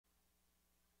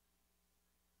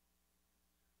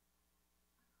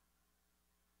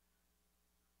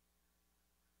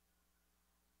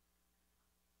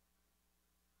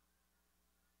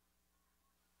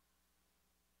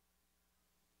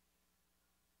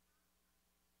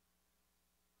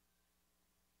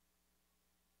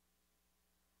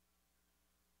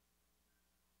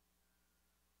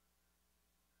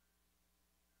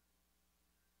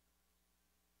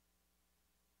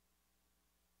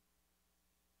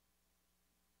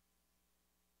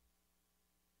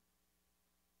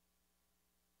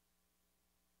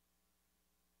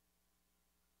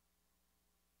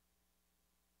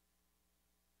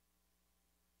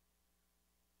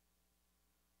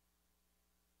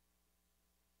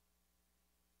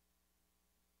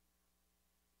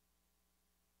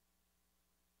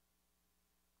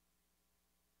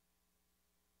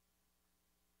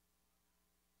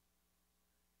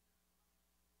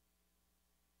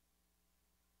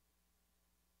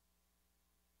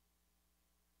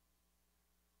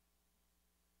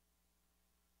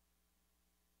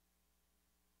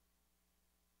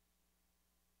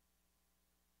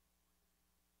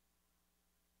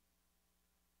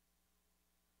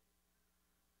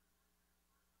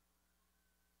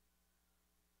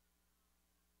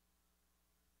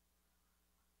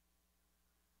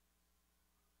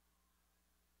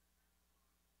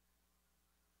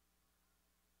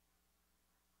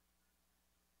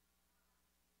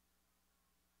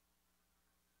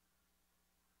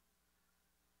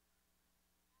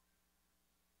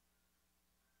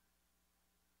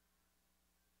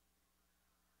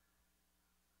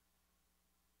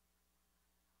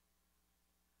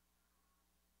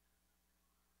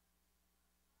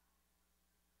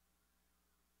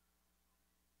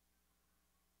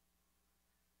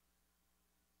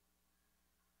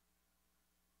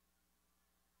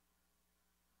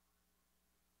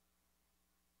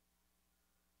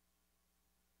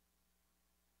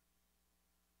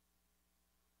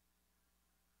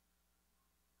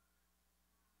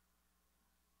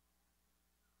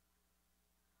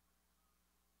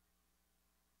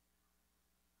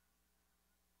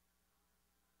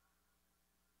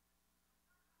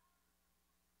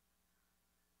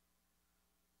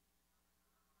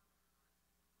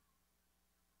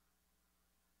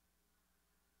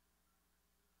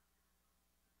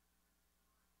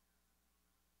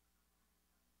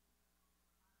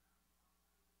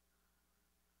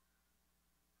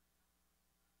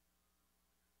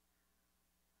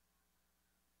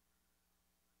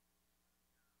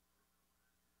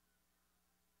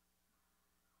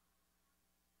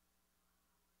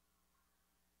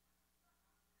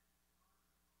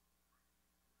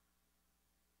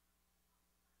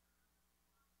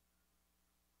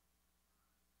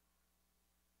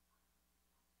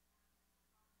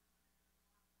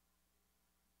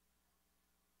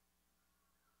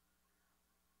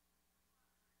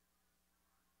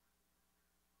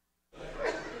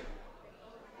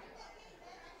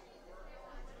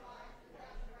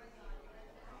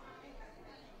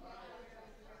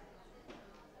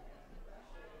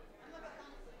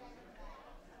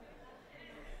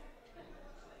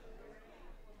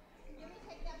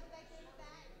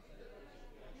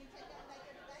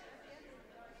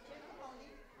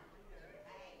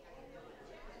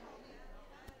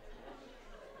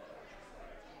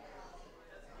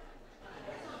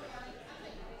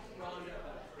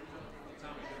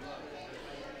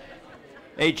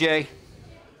AJ,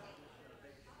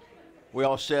 we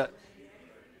all set?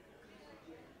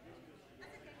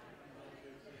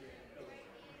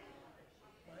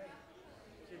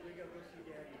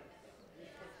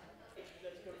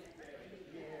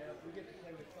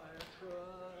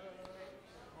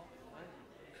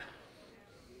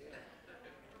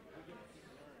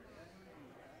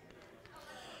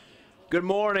 Good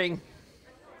morning.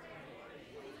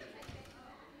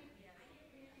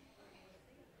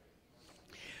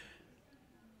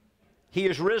 He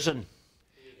is risen.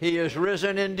 He is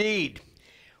risen indeed.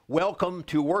 Welcome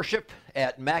to worship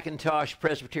at McIntosh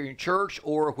Presbyterian Church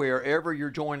or wherever you're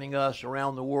joining us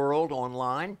around the world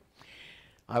online.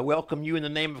 I welcome you in the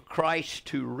name of Christ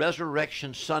to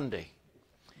Resurrection Sunday.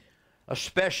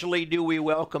 Especially do we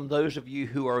welcome those of you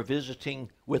who are visiting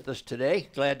with us today.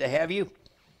 Glad to have you.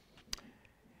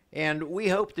 And we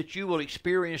hope that you will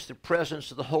experience the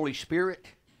presence of the Holy Spirit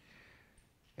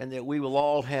and that we will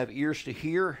all have ears to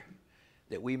hear,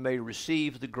 that we may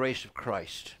receive the grace of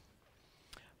Christ.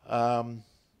 Got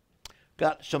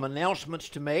some announcements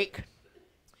to make.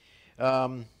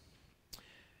 The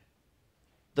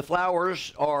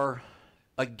flowers are,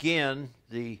 again,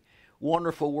 the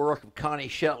wonderful work of Connie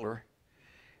Shettler,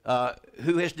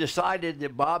 who has decided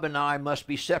that Bob and I must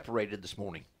be separated this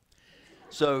morning.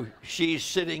 So she's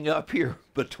sitting up here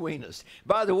between us.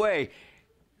 By the way,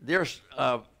 there's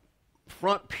a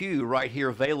front pew right here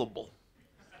available.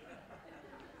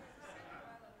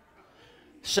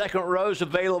 Second row's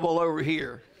available over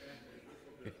here.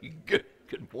 Good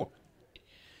morning.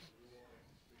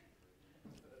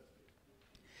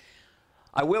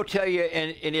 I will tell you,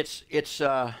 and it's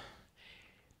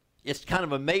kind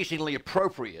of amazingly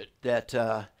appropriate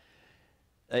that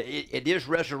it is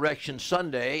Resurrection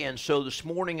Sunday, and so this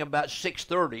morning about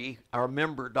 6:30, our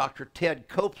member, Dr. Ted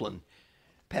Copeland,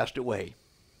 passed away.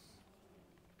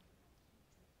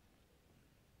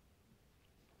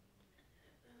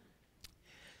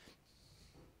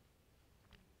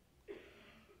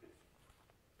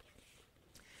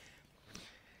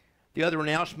 The other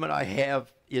announcement I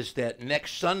have is that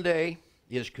next Sunday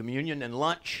is communion and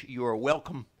lunch. You are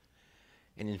welcome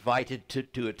and invited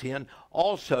to attend.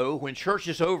 Also, when church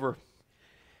is over,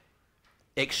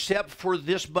 except for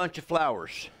this bunch of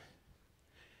flowers,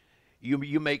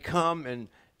 you may come and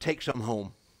take some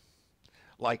home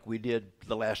like we did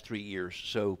the last 3 years.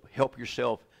 So help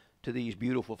yourself to these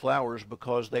beautiful flowers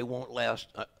because they won't last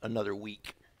another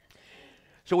week.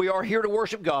 So we are here to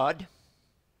worship God.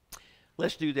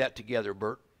 Let's do that together,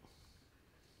 Bert.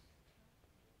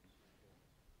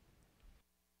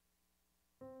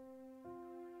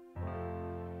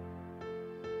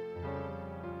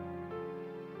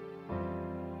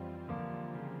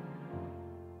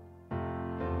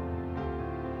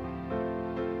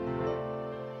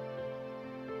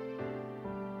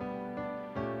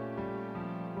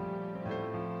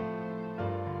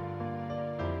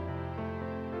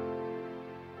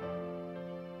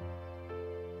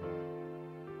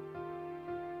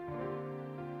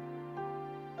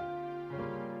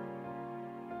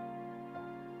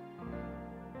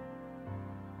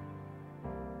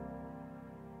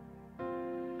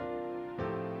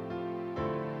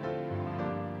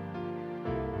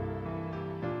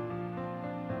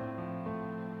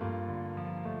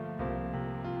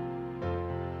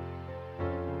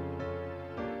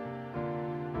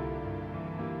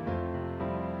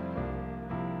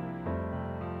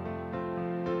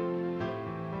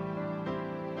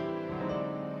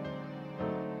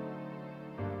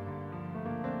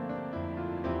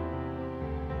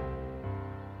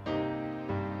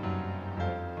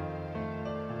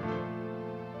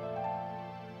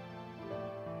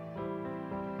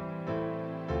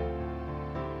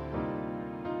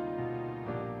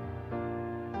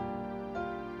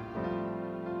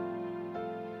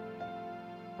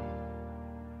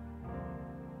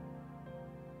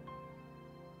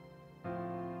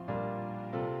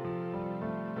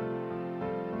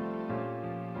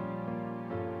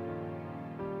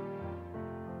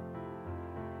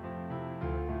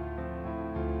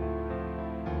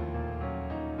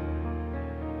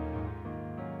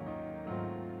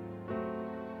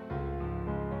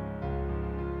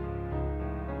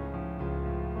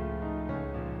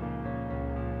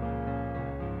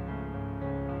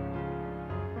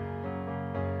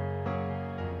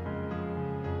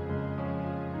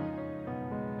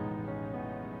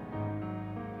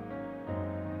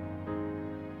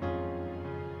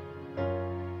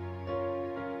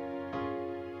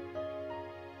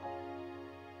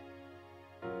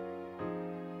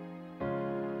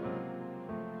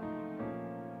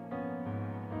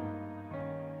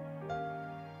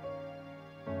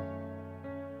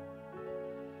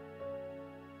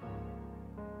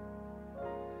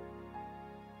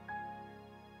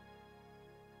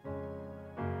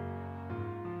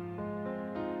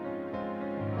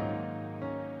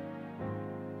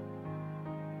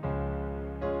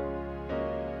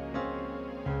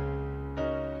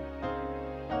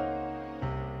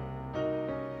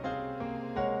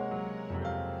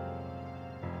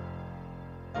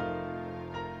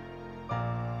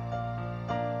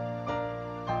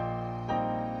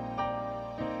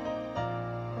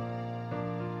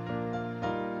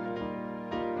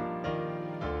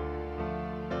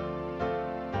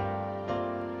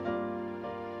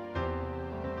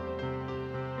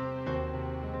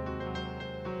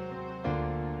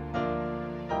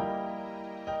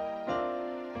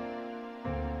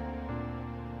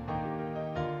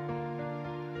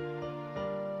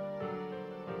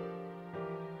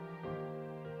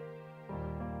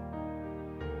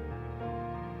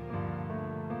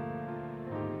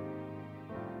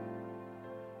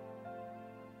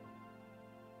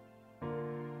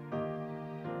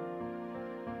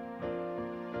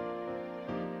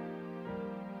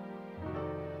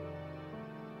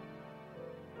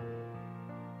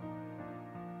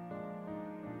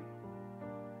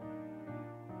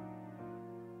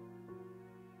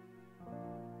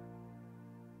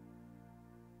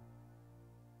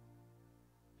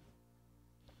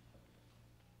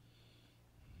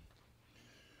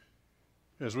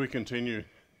 As we continue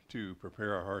to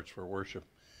prepare our hearts for worship,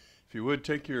 if you would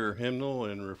take your hymnal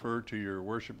and refer to your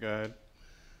worship guide.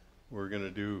 We're going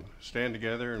to do stand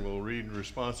together and we'll read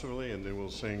responsively and then we'll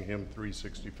sing hymn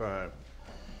 365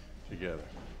 together.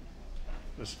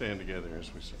 Let's stand together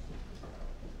as we sing.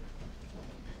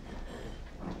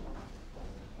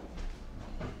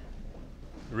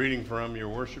 Reading from your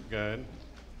worship guide.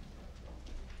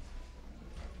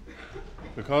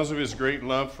 Because of his great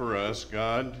love for us,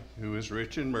 God, who is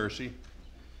rich in mercy,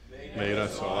 made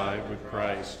us alive with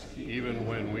Christ, even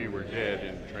when we were dead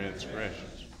in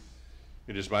transgressions.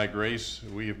 It is by grace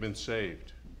we have been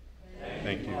saved.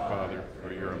 Thank you, Father,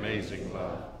 for your amazing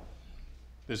love.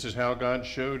 This is how God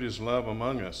showed his love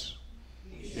among us.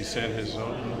 He sent his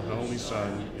only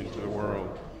Son into the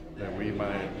world that we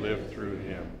might live through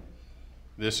him.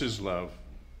 This is love.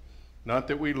 Not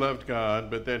that we loved God,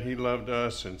 but that he loved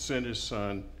us and sent his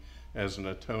Son as an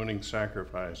atoning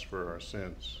sacrifice for our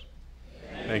sins.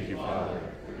 Thank you, Father,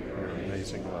 for your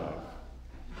amazing love.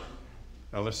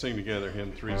 Now let's sing together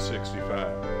hymn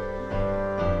 365.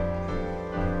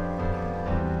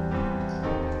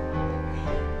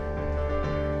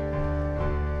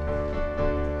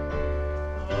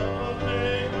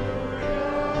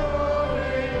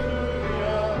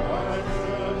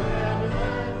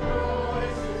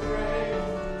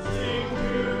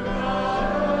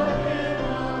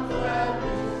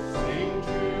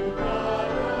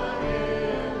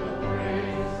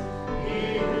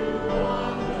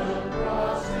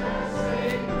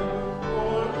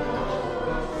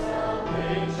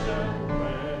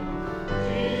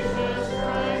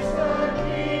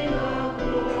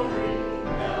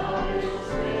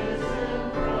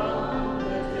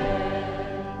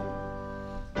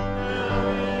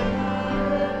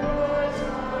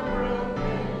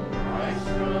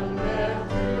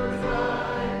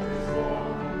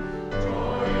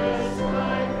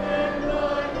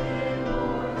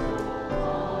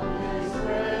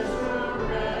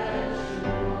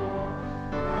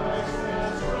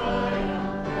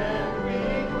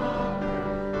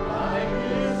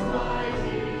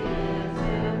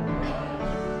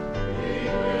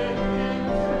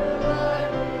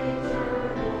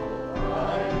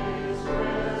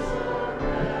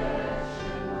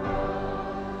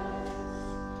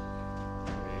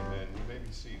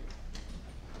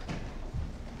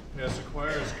 As the choir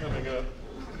is coming up,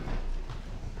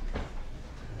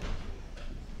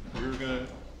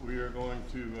 we are going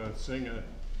to sing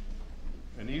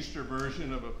an Easter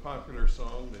version of a popular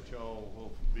song that y'all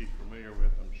will be familiar with,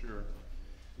 I'm sure.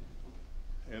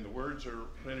 And the words are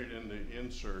printed in the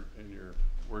insert in your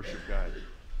worship guide.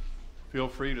 Feel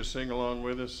free to sing along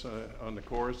with us on the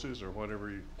choruses or whatever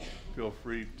you feel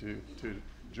free to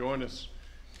join us.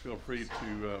 Feel free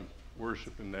to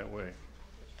worship in that way.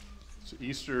 It's the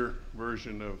Easter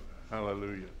version of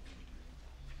Hallelujah.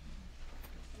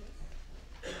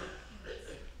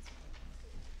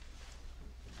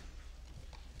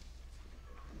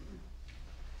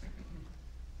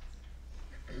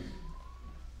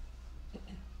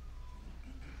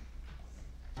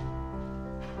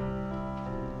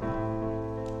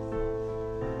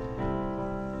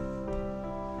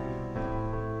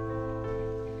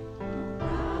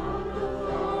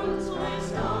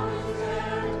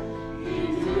 He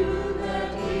knew that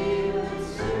he would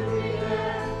soon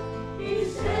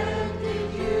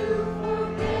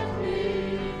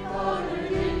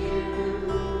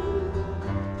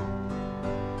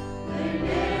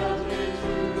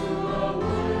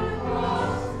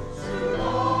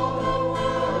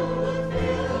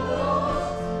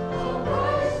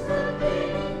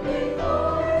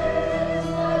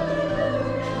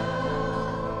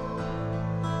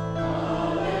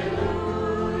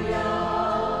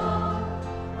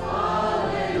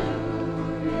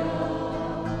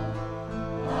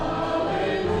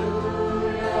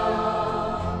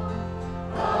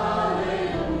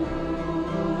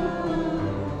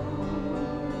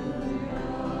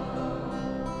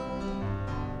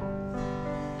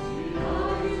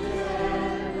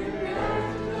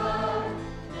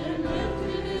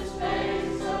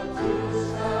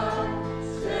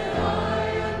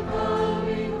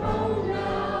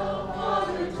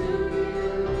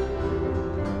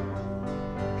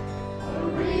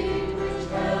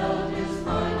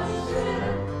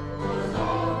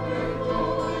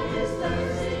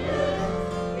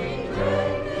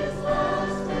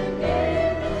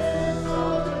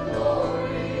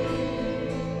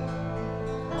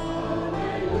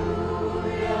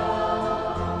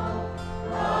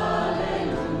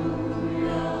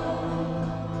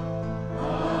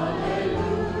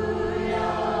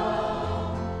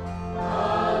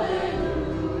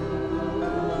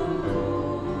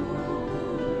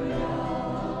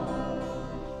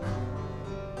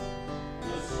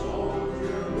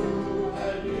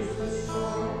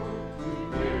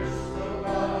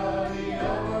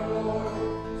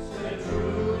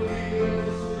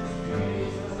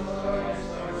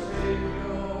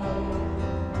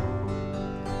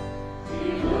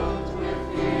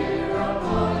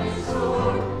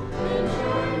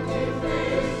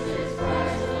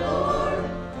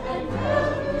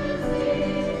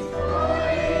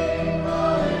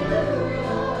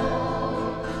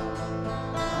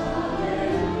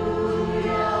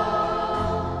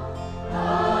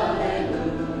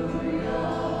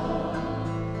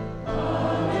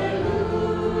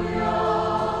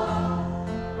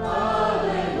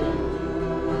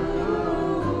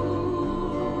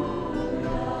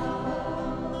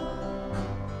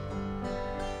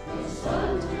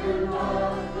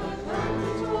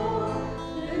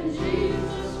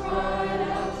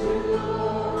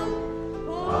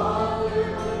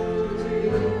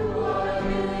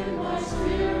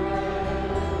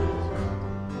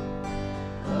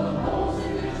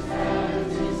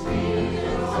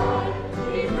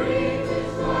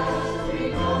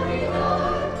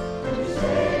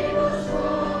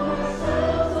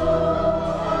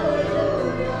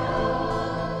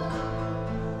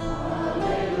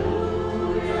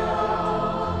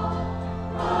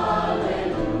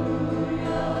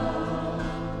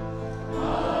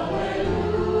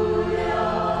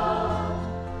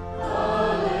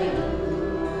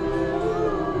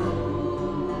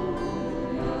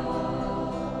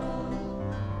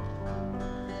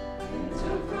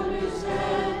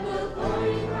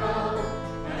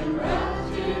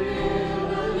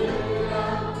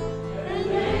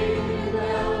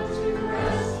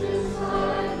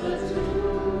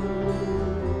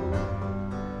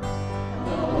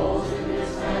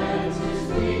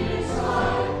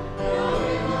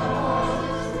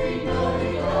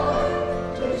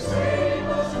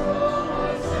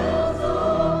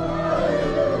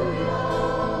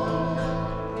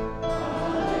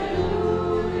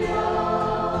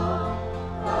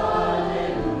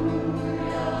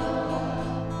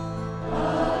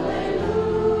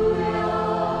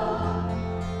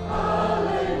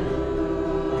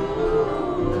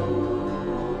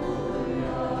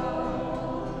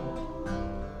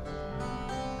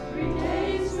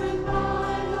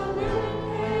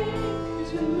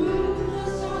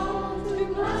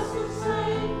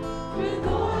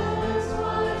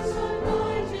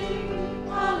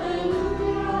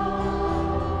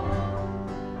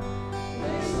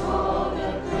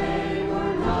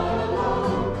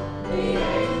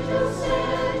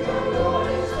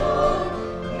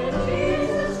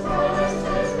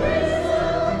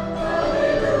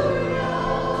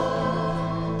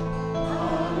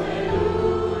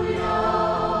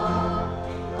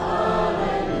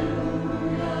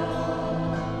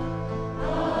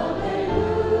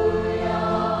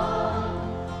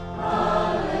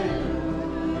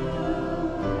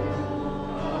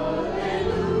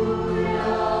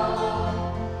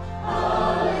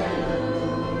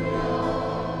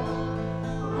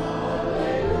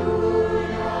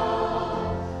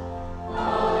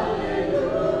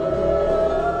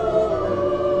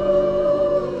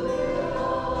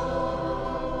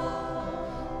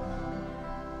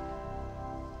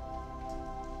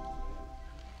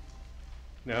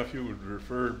if you would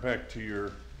refer back to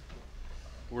your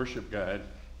worship guide.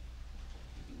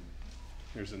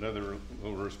 Here's another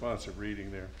little responsive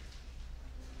reading there.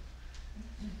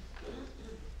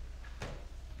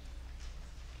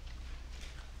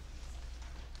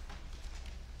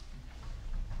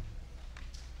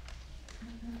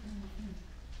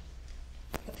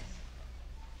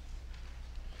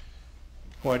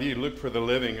 Why do you look for the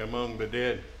living among the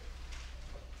dead?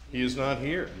 He is not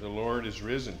here. The Lord is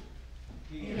risen.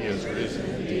 He has risen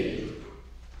indeed.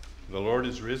 The Lord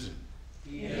is risen.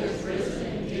 He has risen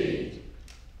indeed.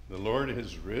 The Lord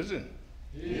has risen.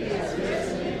 He has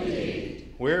risen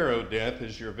indeed. Where, O death,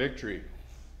 is your victory?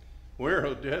 Where,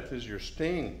 O death, is your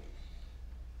sting?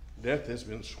 Death has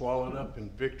been swallowed up in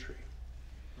victory.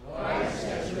 Christ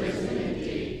has risen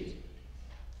indeed.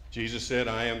 Jesus said,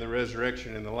 I am the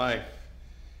resurrection and the life,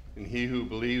 and he who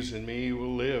believes in me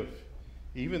will live,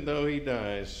 even though he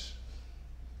dies.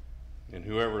 And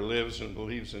whoever lives and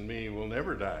believes in me will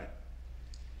never die.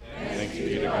 Thanks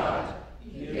be to God.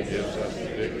 He gives us the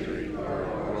victory through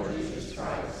our Lord Jesus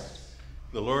Christ.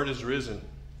 The Lord is risen.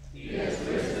 He has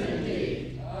risen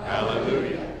indeed.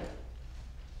 Hallelujah.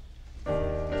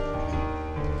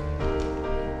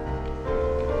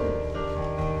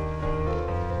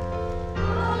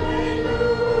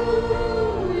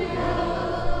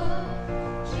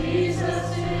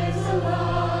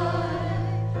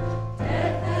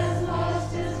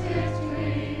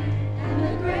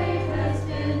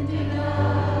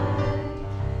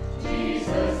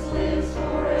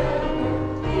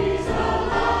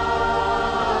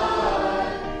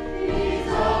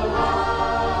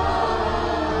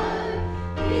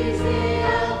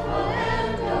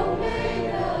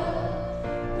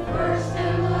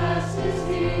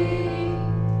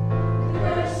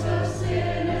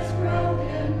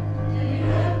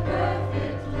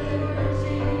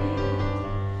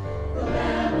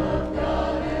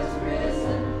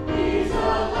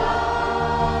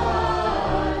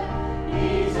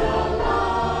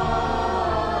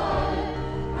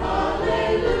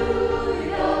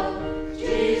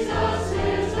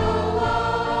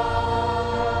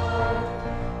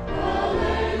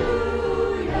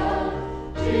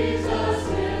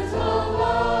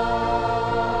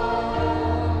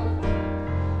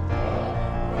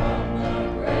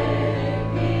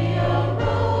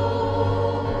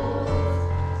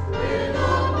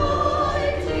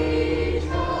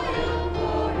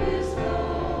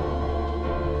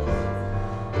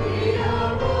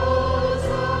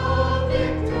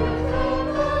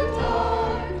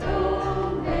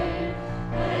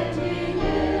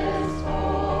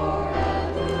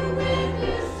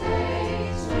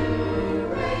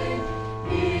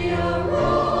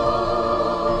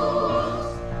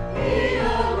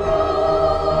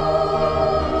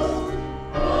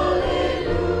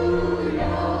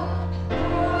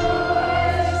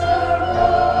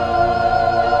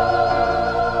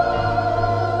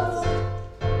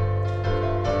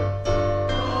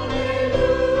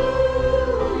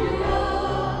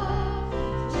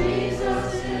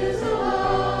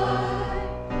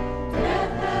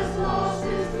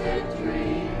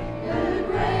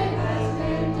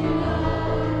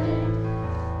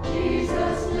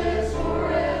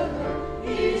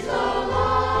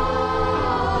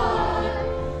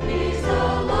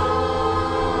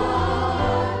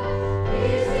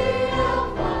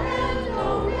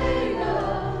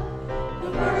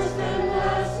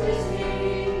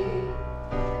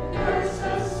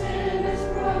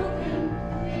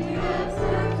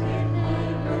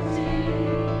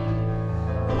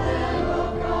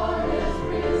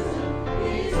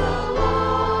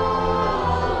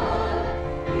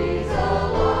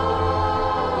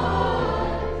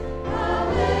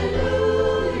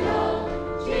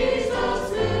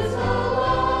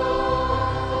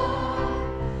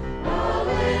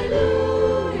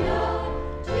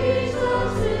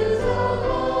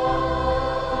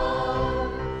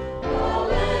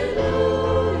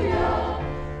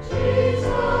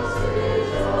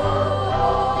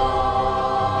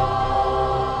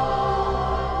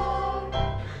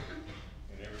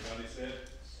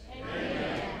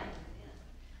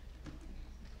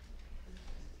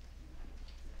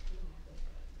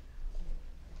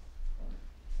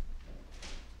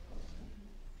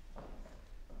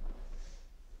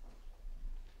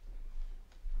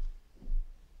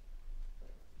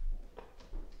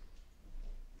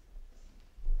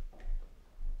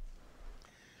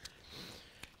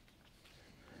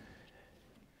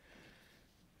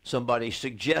 Somebody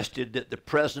suggested that the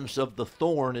presence of the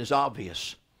thorn is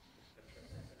obvious.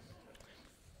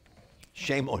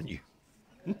 Shame on you.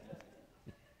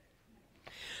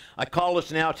 I call us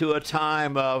now to a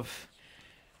time of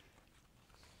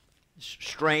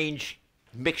strange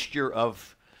mixture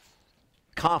of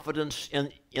confidence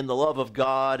in the love of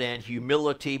God and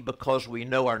humility because we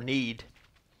know our need.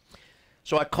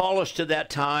 So I call us to that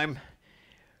time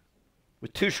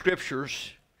with two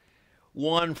scriptures,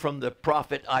 one from the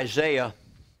prophet Isaiah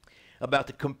about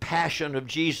the compassion of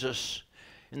Jesus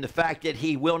and the fact that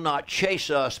he will not chase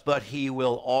us, but he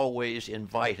will always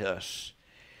invite us.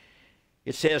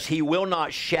 It says, he will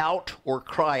not shout or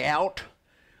cry out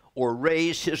or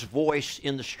raise his voice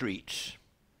in the streets,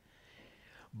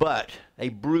 but a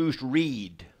bruised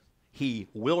reed he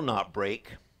will not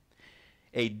break,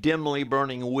 a dimly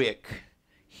burning wick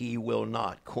he will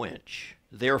not quench.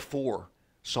 Therefore,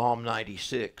 Psalm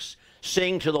 96,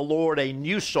 sing to the Lord a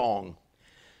new song.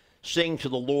 Sing to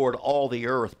the Lord all the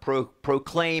earth.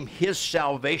 Proclaim his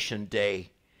salvation day,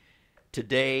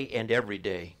 today and every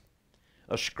day.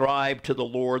 Ascribe to the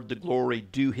Lord the glory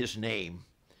due his name.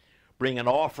 Bring an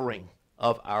offering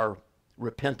of our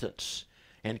repentance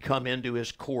and come into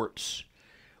his courts.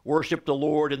 Worship the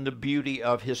Lord in the beauty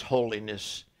of his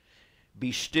holiness.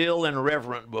 Be still and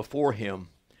reverent before him,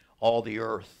 all the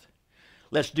earth.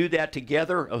 Let's do that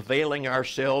together, availing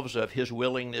ourselves of his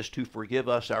willingness to forgive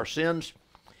us our sins.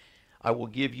 I will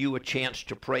give you a chance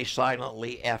to pray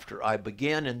silently after I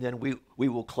begin, and then we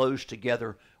will close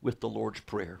together with the Lord's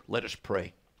Prayer. Let us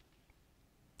pray.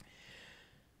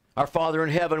 Our Father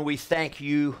in heaven, we thank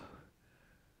you.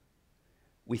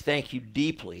 We thank you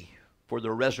deeply for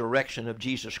the resurrection of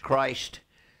Jesus Christ,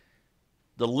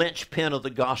 the linchpin of the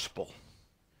gospel,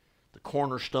 the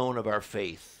cornerstone of our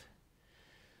faith,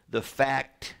 the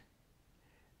fact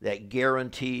that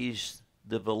guarantees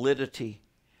the validity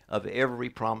of every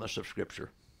promise of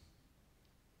Scripture.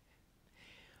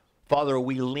 Father,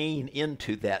 we lean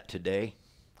into that today,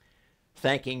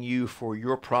 thanking you for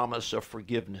your promise of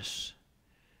forgiveness.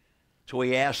 So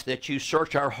we ask that you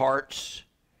search our hearts,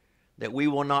 that we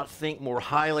will not think more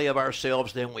highly of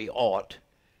ourselves than we ought,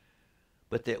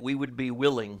 but that we would be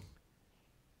willing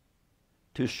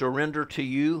to surrender to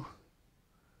you,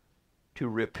 to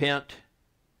repent,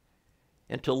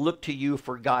 and to look to you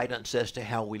for guidance as to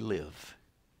how we live.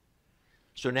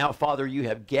 So now, Father, you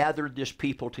have gathered this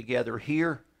people together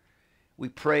here. We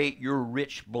pray your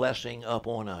rich blessing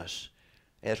upon us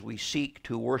as we seek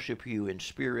to worship you in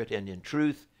spirit and in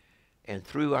truth and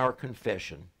through our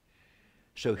confession.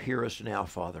 So hear us now,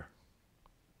 Father.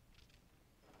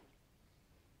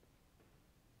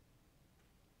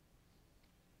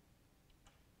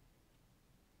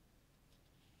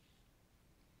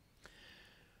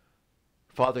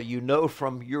 Father, we know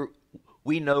from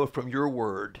your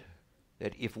word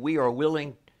that if we are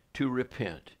willing to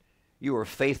repent, you are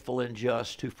faithful and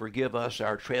just to forgive us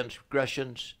our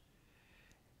transgressions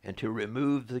and to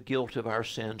remove the guilt of our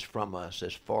sins from us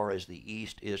as far as the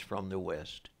east is from the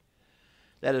west.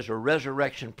 That is a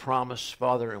resurrection promise,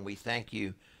 Father, and we thank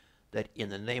you that in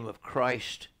the name of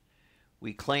Christ,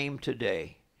 we claim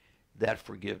today that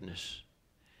forgiveness.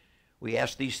 We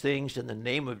ask these things in the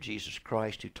name of Jesus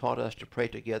Christ, who taught us to pray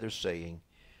together, saying,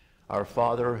 Our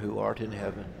Father, who art in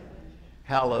heaven,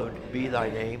 hallowed be thy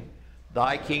name.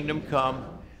 Thy kingdom come,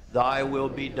 thy will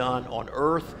be done on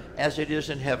earth as it is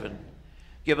in heaven.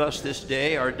 Give us this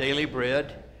day our daily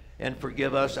bread, and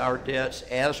forgive us our debts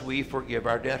as we forgive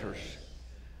our debtors.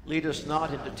 Lead us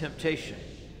not into temptation,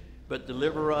 but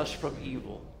deliver us from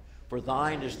evil. For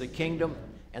thine is the kingdom,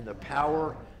 and the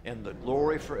power, and the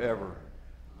glory forever.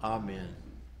 Amen.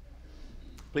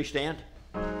 Please stand.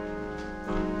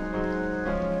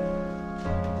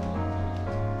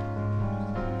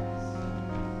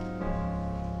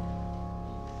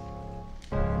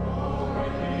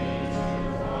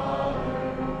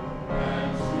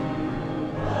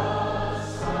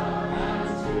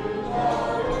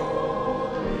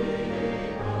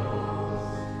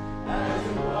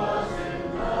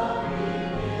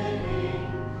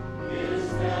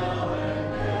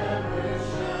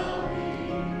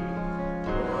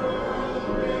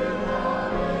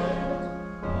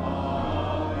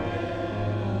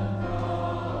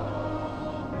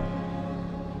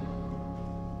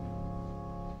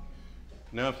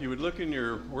 Now, if you would look in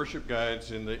your worship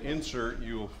guides in the insert,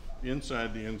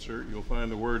 inside the insert, you'll find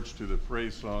the words to the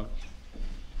praise song.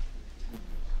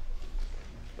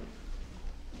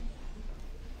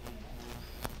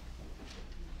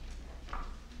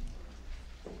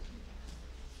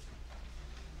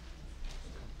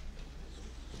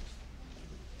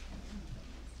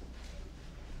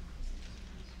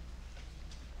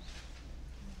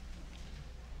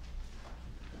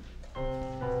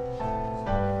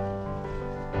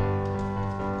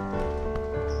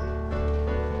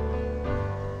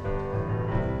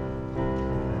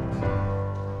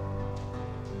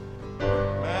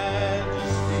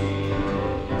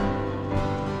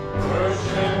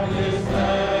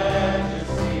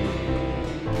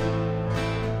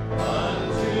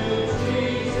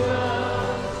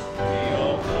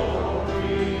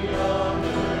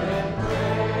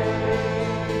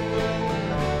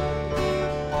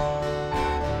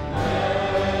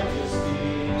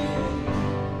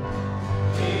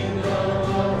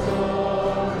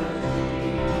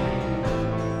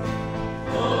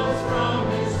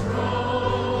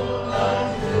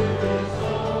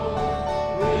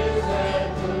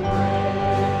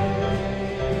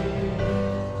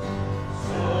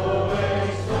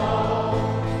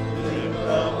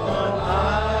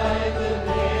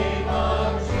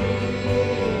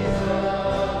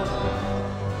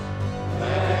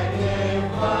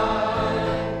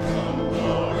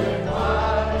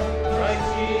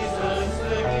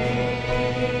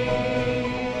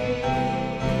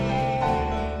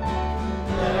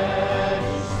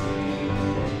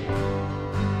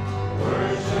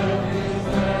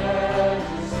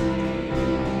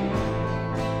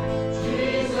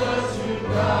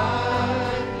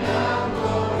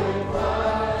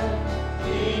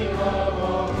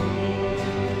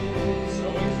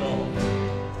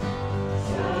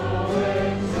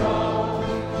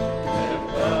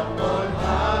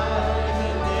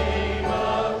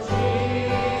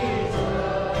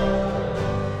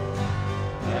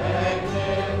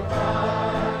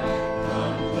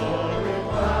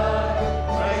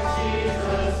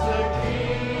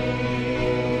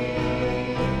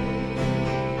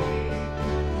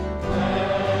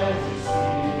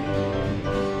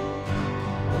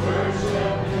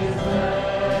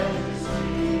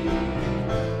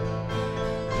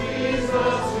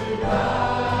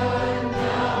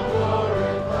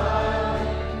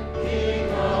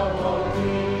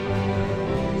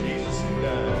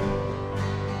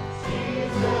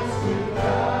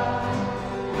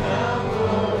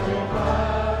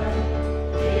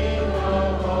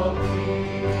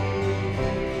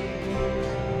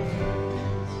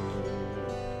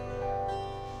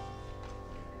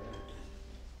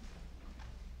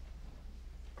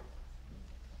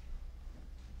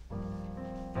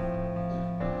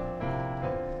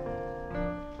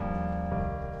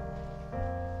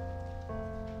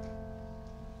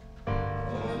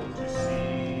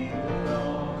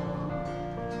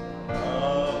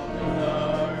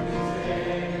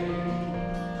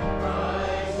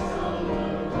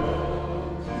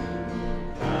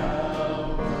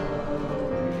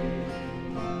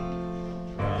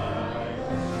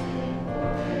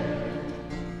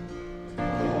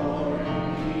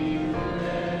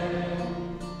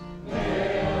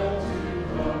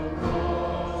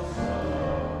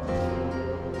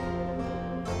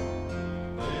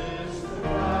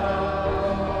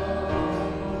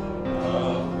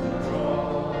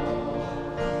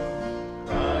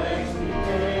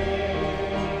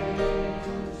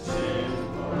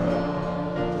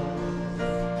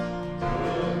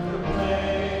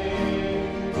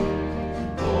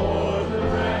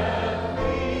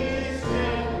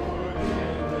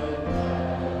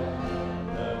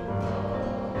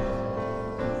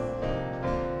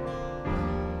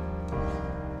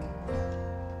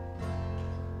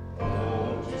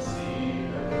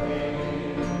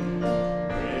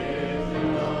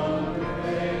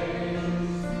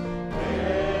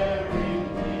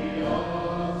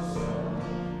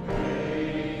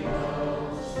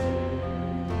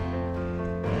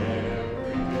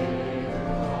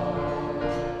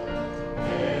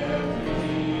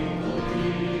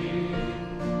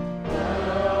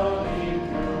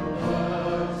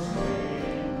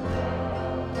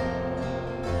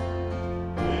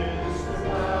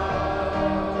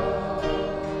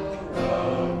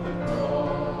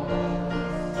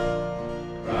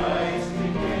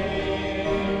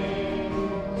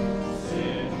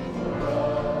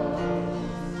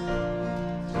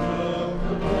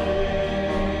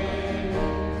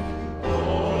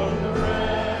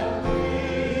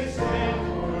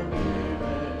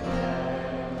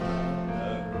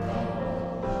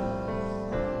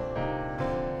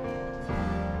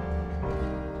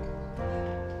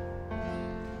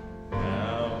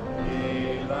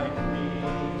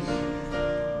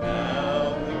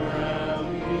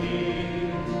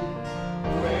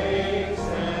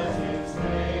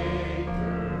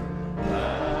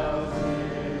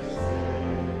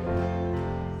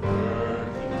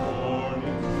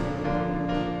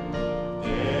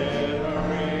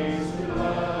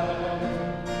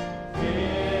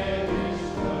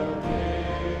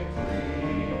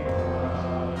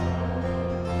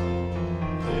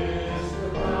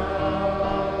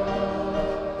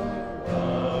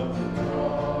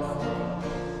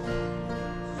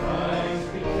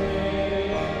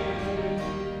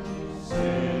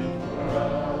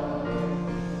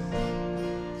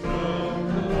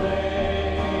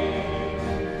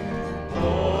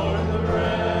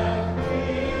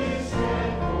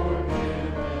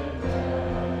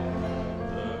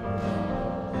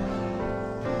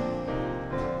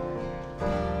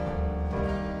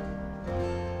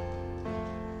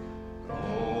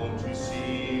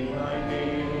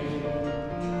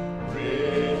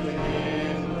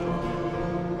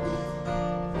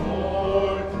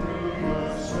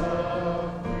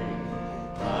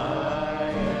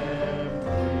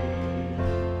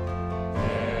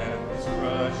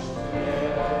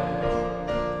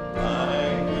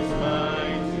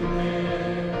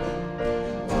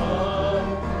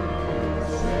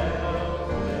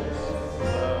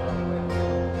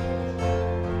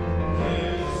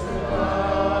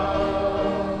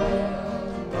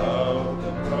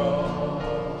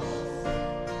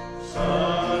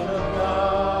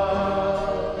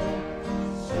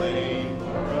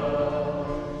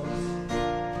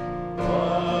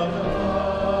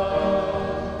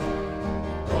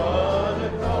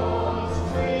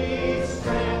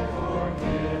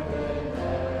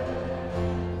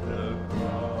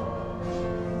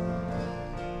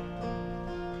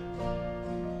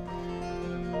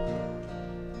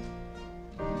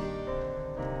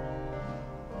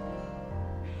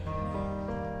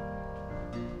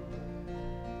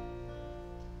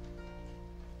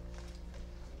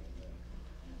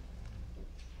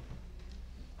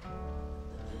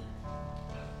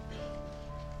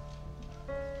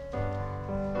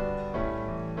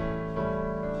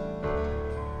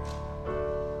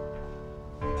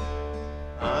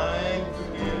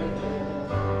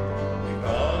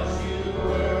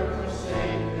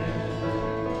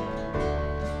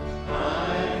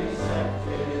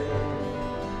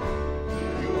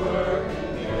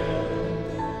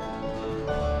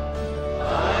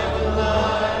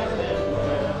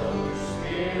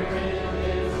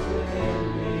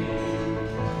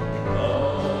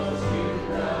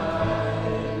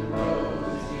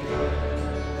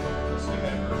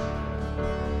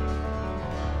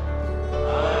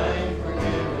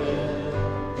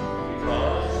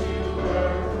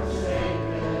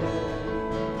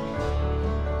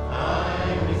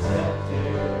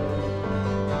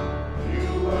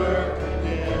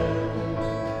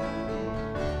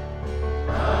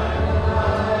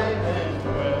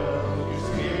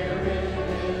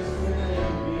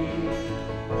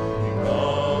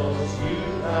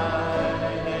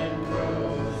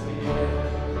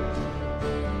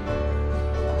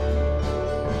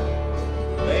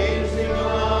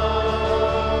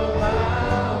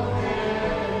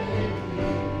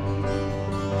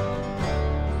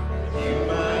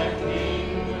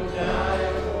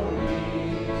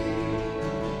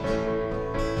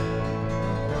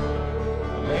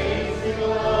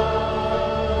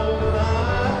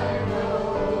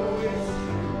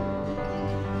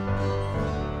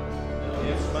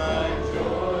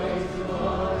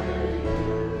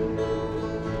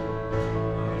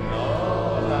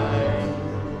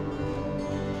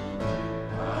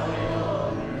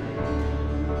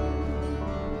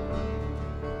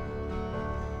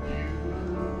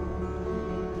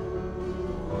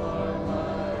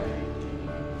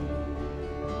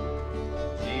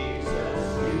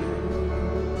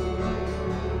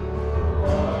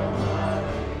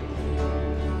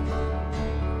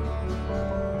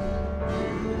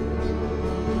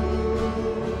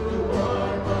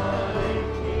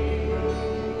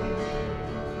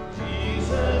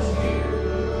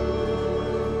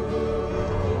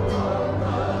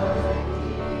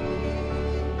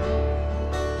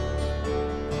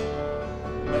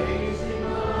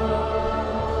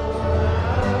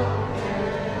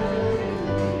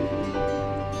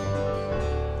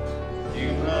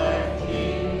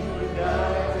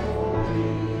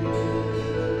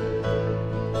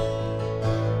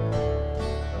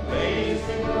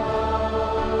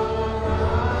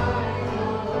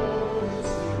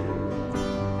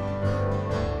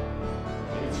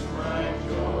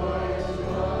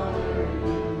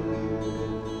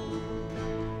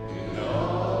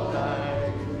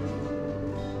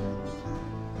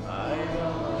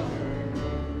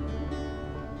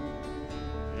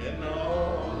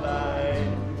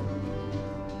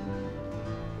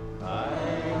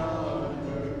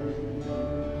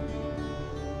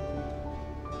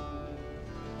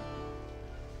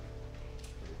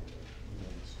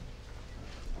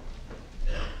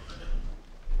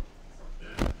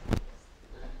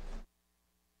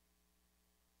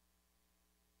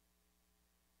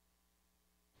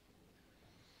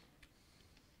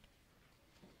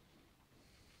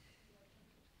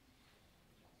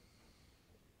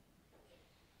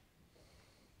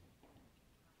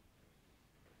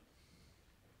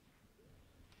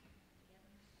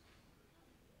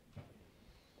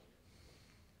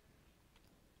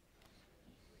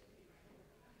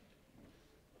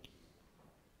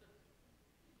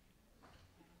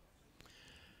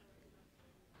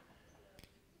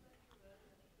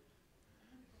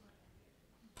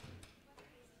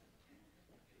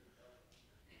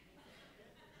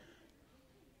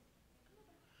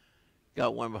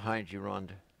 Got one behind you,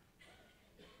 Rhonda.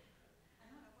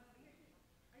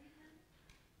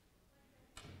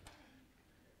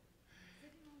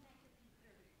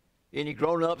 Any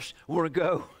grown-ups want to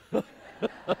go?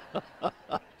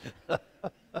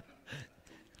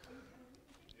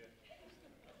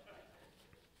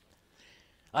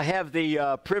 I have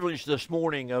the privilege this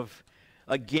morning of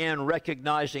again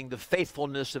recognizing the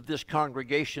faithfulness of this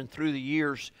congregation through the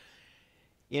years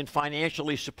in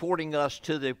financially supporting us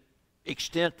to the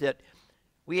extent that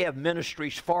we have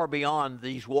ministries far beyond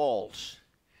these walls.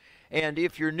 And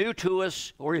if you're new to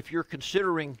us, or if you're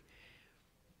considering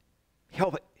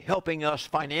helping us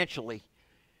financially,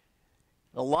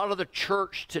 a lot of the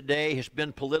church today has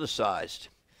been politicized.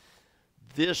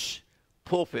 This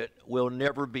pulpit will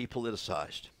never be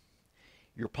politicized.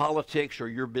 Your politics or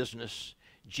your business,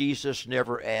 Jesus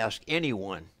never asked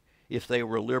anyone if they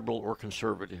were liberal or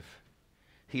conservative.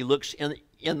 He looks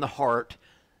in the heart,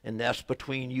 and that's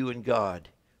between you and God.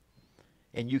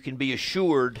 And you can be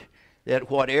assured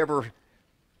that whatever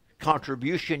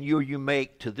contribution you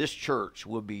make to this church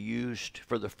will be used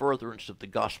for the furtherance of the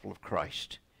gospel of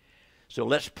Christ. So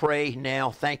let's pray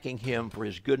now, thanking him for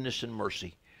his goodness and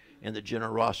mercy and the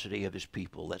generosity of his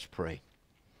people. Let's pray.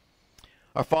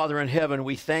 Our Father in heaven,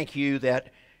 we thank you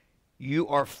that you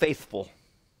are faithful,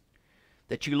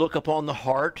 that you look upon the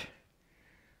heart,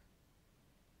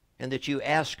 and that you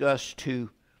ask us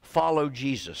to follow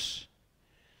Jesus.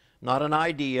 Not an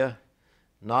idea,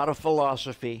 not a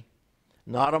philosophy,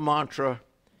 not a mantra,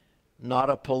 not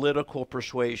a political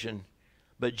persuasion,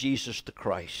 but Jesus the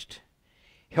Christ.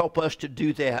 Help us to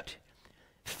do that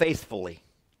faithfully.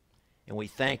 And we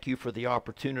thank you for the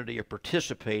opportunity of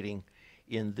participating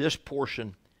in this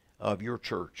portion of your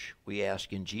church. We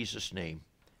ask in Jesus' name,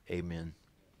 amen.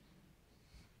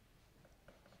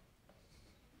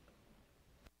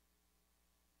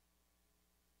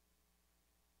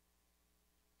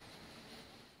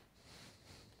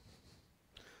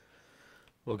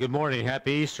 Well, good morning.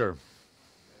 Happy Easter.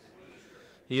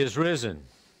 He is risen.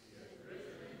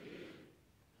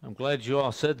 I'm glad you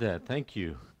all said that. Thank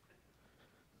you.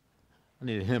 I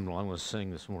need a hymnal I'm going to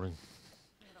sing this morning.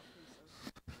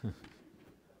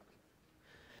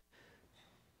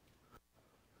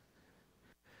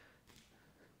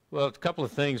 Well, a couple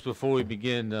of things before we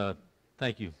begin.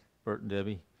 Thank you, Bert and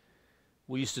Debbie.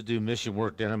 We used to do mission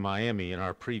work down in Miami in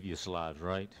our previous lives,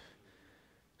 right?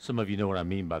 Some of you know what I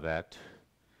mean by that.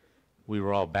 We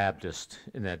were all Baptist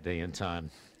in that day and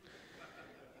time.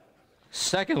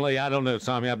 Secondly, I don't know,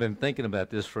 Tommy, I've been thinking about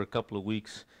this for a couple of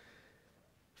weeks.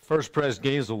 First Pres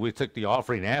Gainesville, we took the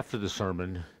offering after the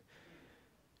sermon.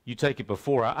 You take it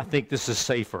before. I think this is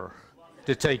safer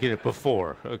to take it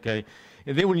before, okay?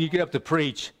 And then when you get up to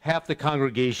preach, half the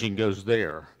congregation goes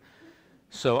there.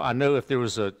 So I know if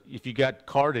you got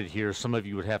carded here, some of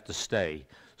you would have to stay.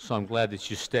 So I'm glad that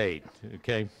you stayed,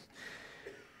 okay?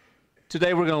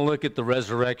 Today we're going to look at the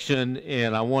resurrection,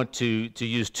 and I want to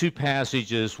use two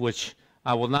passages which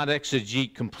I will not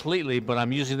exegete completely, but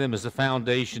I'm using them as a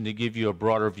foundation to give you a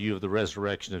broader view of the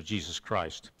resurrection of Jesus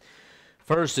Christ.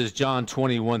 First is John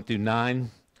 21 through 9.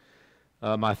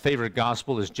 My favorite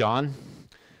gospel is John,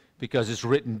 because it's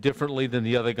written differently than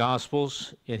the other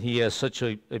gospels, and he has such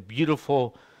a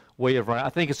beautiful way of writing. I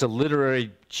think it's a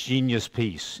literary genius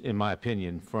piece, in my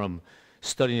opinion, from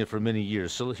studying it for many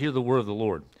years. So hear the word of the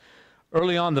Lord.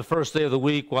 Early on the first day of the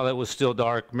week, while it was still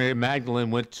dark, Mary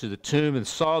Magdalene went to the tomb and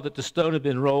saw that the stone had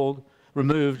been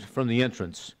removed from the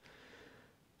entrance.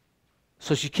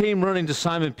 So she came running to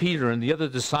Simon Peter and the other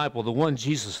disciple, the one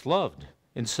Jesus loved,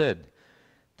 and said,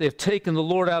 "They have taken the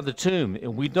Lord out of the tomb,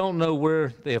 and we don't know where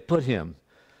they have put him."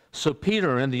 So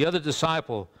Peter and the other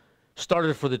disciple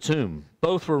started for the tomb.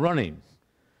 Both were running.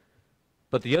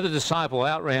 But the other disciple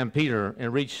outran Peter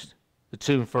and reached the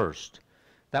tomb first.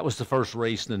 That was the first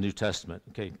race in the New Testament,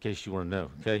 okay, in case you want to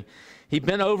know, okay? He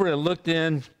bent over and looked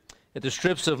in at the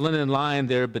strips of linen lying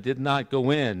there, but did not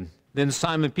go in. Then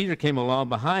Simon Peter came along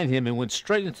behind him and went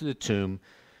straight into the tomb.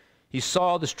 He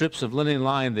saw the strips of linen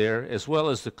lying there, as well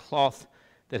as the cloth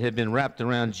that had been wrapped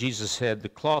around Jesus' head. The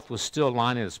cloth was still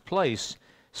lying in its place,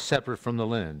 separate from the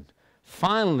linen.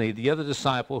 Finally, the other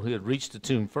disciple who had reached the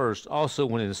tomb first also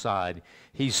went inside.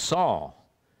 He saw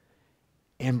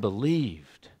and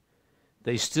believed.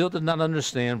 They still did not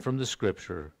understand from the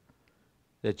scripture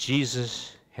that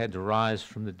Jesus had to rise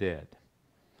from the dead.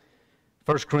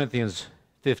 1 Corinthians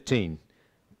 15,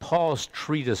 Paul's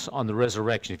treatise on the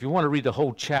resurrection. If you want to read the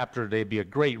whole chapter, it'd be a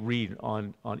great read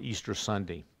on Easter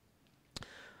Sunday.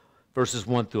 Verses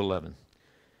 1 through 11.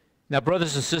 Now,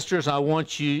 brothers and sisters, I want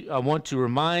to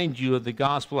remind you of the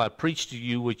gospel I preached to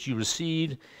you, which you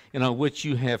received and on which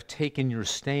you have taken your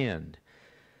stand.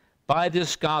 By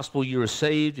this gospel you are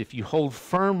saved if you hold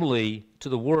firmly to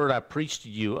the word I preached to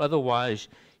you. Otherwise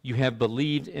you have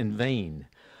believed in vain.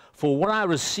 For what I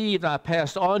received I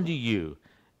passed on to you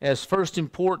as first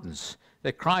importance,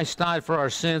 that Christ died for our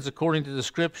sins according to the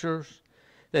Scriptures,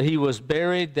 that he was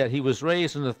buried, that he was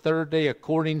raised on the third day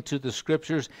according to the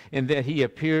Scriptures, and that he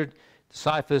appeared to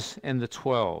Cephas and the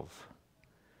 12.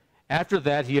 After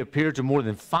that, he appeared to more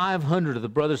than 500 of the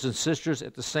brothers and sisters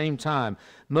at the same time,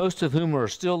 most of whom are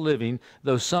still living,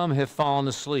 though some have fallen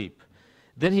asleep.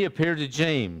 Then he appeared to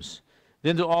James,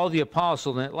 then to all the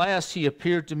apostles, and at last he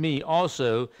appeared to me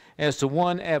also as to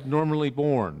one abnormally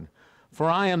born. For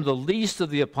I am the least of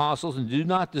the apostles and do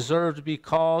not deserve to be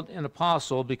called an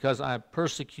apostle because I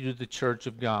persecuted the church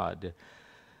of God.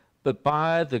 But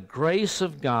by the grace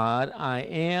of God I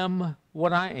am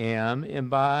what I am, and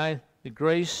by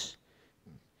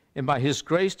his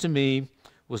grace to me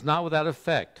was not without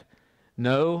effect.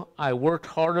 No, I worked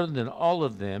harder than all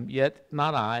of them, yet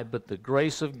not I, but the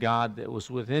grace of God that was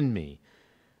within me.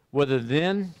 Whether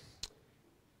then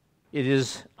it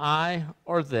is I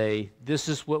or they, this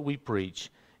is what we preach,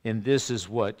 and this is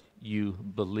what you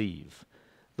believe.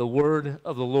 The word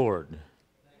of the Lord.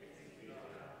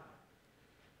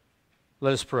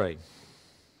 Let us pray.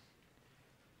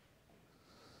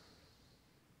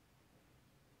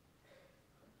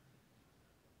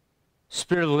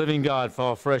 Spirit of the living God,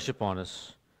 fall fresh upon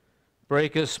us.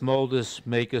 Break us, mold us,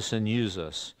 make us, and use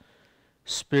us.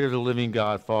 Spirit of the living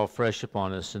God, fall fresh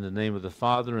upon us in the name of the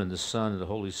Father, and the Son, and the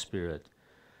Holy Spirit.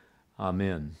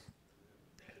 Amen.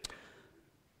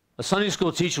 A Sunday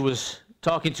school teacher was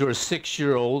talking to her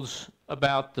 6-year-olds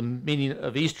about the meaning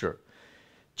of Easter.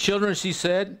 Children, she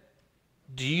said,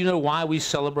 do you know why we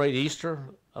celebrate Easter?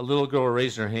 A little girl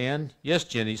raised her hand. Yes,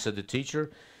 Jenny, said the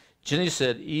teacher. Jenny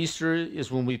said, Easter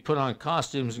is when we put on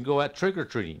costumes and go out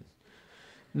trick-or-treating.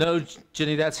 No,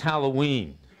 Jenny, that's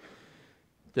Halloween.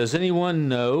 Does anyone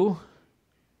know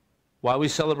why we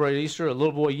celebrate Easter? A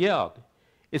little boy yelled.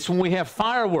 It's when we have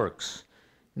fireworks.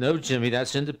 No, Jimmy,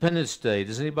 that's Independence Day.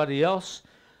 Does anybody else?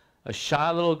 A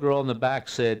shy little girl in the back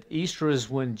said, Easter is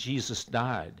when Jesus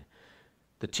died.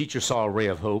 The teacher saw a ray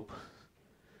of hope.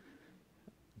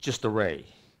 Just a ray.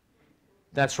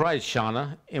 That's right,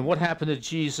 Shauna. And what happened to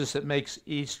Jesus that makes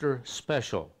Easter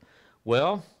special?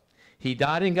 Well, he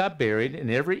died and got buried, and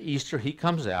every Easter he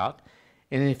comes out,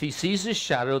 and if he sees his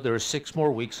shadow, there are 6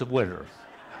 more weeks of winter.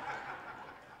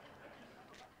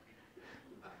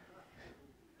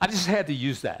 I just had to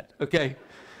use that, okay?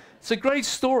 It's a great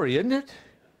story, isn't it?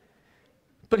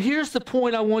 But here's the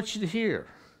point I want you to hear.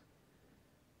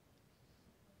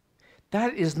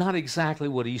 That is not exactly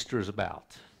what Easter is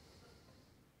about.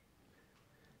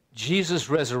 Jesus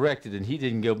resurrected, and he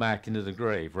didn't go back into the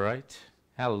grave, right?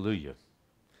 Hallelujah.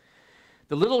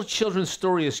 The little children's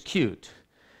story is cute,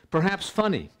 perhaps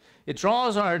funny. It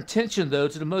draws our attention, though,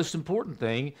 to the most important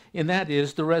thing, and that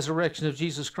is the resurrection of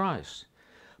Jesus Christ.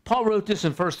 Paul wrote this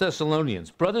in 1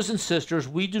 Thessalonians. Brothers and sisters,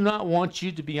 we do not want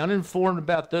you to be uninformed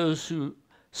about those who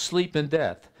sleep in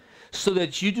death, so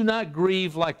that you do not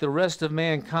grieve like the rest of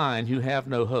mankind who have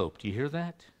no hope. Do you hear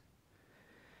that?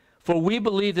 For we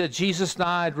believe that Jesus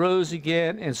died, rose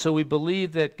again, and so we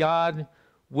believe that God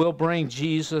will bring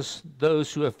Jesus,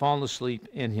 those who have fallen asleep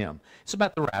in him. It's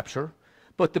about the rapture.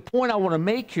 But the point I want to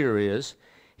make here is,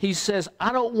 he says,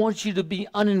 I don't want you to be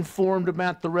uninformed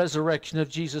about the resurrection of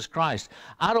Jesus Christ.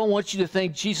 I don't want you to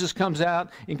think Jesus comes out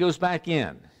and goes back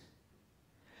in.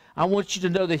 I want you to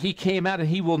know that he came out and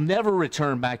he will never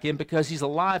return back in because he's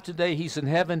alive today. He's in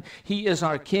heaven. He is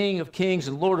our King of kings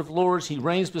and Lord of lords. He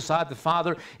reigns beside the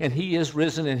Father, and he is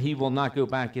risen, and he will not go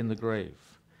back in the grave.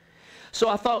 So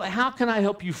I thought, how can I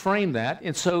help you frame that?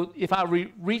 And so if I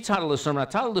retitle the sermon, I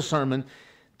titled the sermon,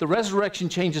 The Resurrection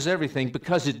Changes Everything,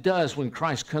 because it does when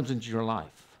Christ comes into your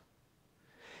life.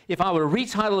 If I were to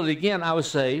retitle it again, I would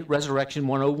say Resurrection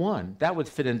 101. That would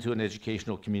fit into an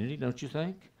educational community, don't you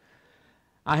think?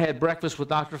 I had breakfast with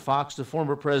Dr. Fox, the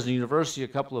former president of the university, a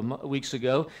couple of weeks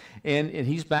ago, and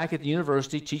he's back at the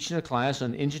university teaching a class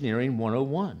on Engineering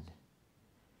 101. And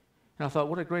I thought,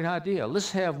 what a great idea.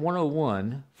 Let's have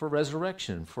 101 for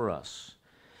resurrection for us.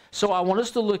 So I want us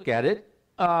to look at it,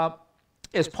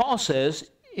 as Paul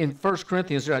says in 1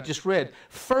 Corinthians that I just read,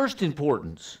 first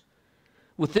importance.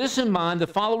 With this in mind, the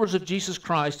followers of Jesus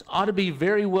Christ ought to be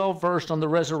very well versed on the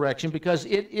resurrection because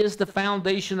it is the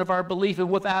foundation of our belief, and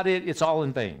without it, it's all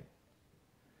in vain.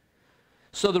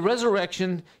 So the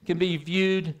resurrection can be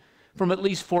viewed from at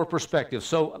least 4 perspectives.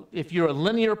 So if you're a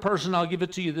linear person, I'll give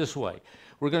it to you this way.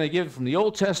 We're going to give it from the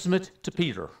Old Testament to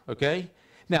Peter, okay?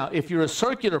 Now, if you're a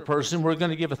circular person, we're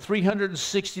going to give a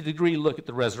 360-degree look at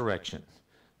the resurrection.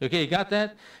 Okay, you got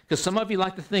that? Because some of you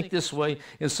like to think this way,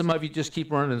 and some of you just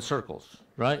keep running in circles,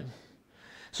 right?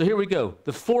 So here we go.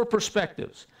 The four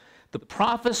perspectives. The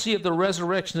prophecy of the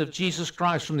resurrection of Jesus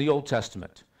Christ from the Old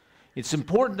Testament. It's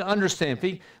important to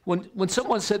understand. When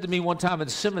someone said to me one time in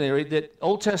seminary that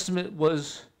Old Testament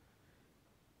was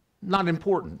not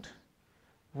important,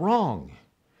 wrong.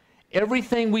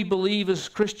 Everything we believe as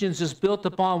Christians is built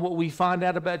upon what we find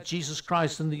out about Jesus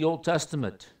Christ in the Old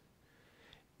Testament.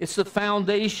 It's the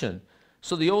foundation.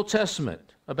 So the Old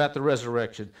Testament about the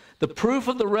resurrection. The proof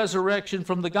of the resurrection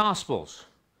from the Gospels.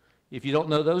 If you don't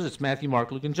know those, it's Matthew,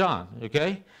 Mark, Luke, and John,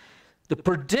 okay? The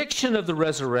prediction of the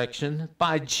resurrection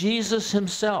by Jesus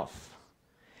himself.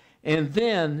 And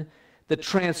then the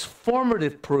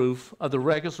transformative proof of the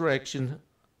resurrection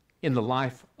in the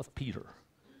life of Peter.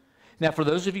 Now, for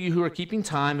those of you who are keeping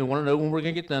time and want to know when we're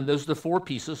going to get done, those are the four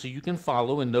pieces so you can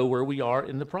follow and know where we are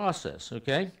in the process,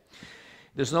 okay?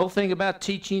 There's no thing about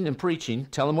teaching and preaching.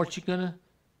 Tell them what you're going to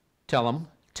tell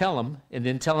them, and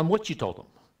then tell them what you told them.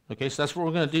 Okay, so that's what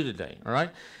we're going to do today, all right?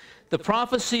 The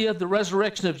prophecy of the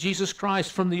resurrection of Jesus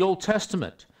Christ from the Old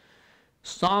Testament.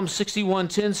 Psalm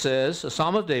 61:10 says, a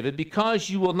psalm of David, because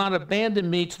you will not abandon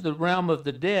me to the realm of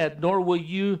the dead, nor will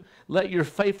you let your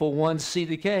faithful ones see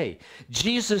decay.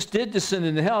 Jesus did descend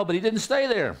into hell, but he didn't stay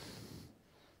there.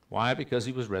 Why? Because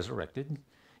he was resurrected.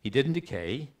 He didn't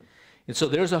decay. And so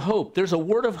there's a hope. There's a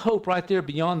word of hope right there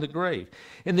beyond the grave.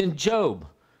 And then Job.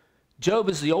 Job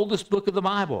is the oldest book of the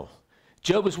Bible.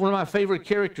 Job is one of my favorite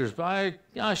characters. By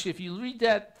gosh, if you read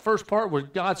that first part where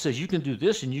God says you can do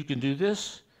this and you can do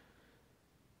this,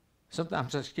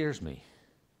 sometimes that scares me.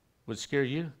 Would it scare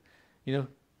you? You know,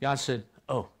 God said,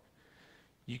 oh,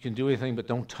 you can do anything but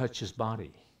don't touch his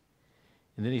body.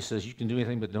 And then he says, you can do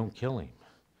anything but don't kill him.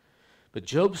 But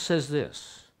Job says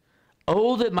this,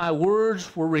 oh, that my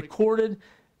words were recorded,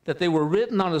 that they were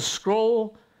written on a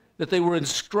scroll, that they were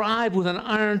inscribed with an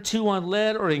iron tool on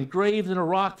lead or engraved in a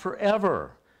rock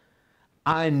forever.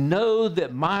 I know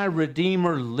that my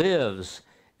Redeemer lives,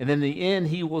 and in the end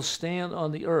he will stand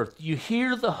on the earth. You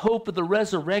hear the hope of the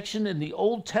resurrection in the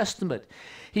Old Testament.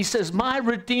 He says, my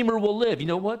Redeemer will live. You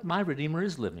know what? My Redeemer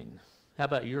is living. How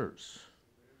about yours?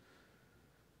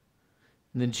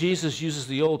 And then Jesus uses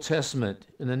the Old Testament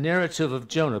in the narrative of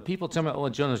Jonah. People tell me, oh,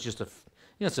 Jonah's just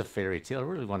it's a fairy tale. I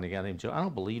really want a guy named Jonah. I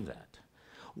don't believe that.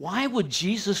 Why would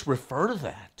Jesus refer to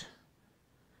that?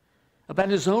 About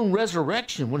his own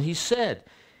resurrection when he said,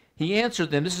 he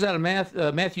answered them, this is out of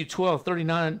Matthew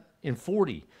 12:39 and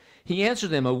 40. He answered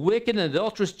them, a wicked and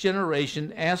adulterous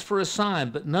generation asked for a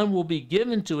sign, but none will be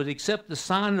given to it except the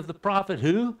sign of the prophet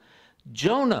who?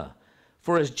 Jonah.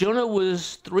 For as Jonah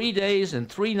was 3 days and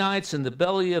 3 nights in the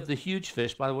belly of the huge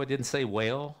fish, by the way, it didn't say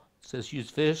whale, it says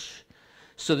huge fish.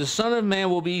 So the Son of Man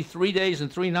will be 3 days and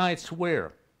 3 nights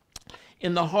where?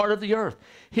 In the heart of the earth.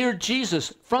 Here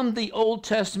Jesus from the Old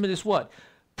Testament is what?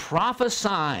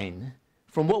 Prophesying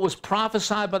from what was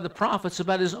prophesied by the prophets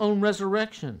about his own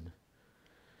resurrection.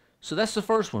 So that's the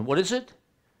first one. What is it?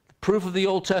 The proof of the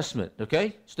Old Testament.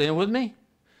 Okay? Staying with me?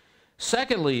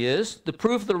 Secondly is the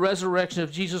proof of the resurrection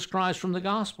of Jesus Christ from the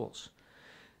Gospels.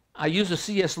 I use a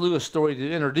C.S. Lewis story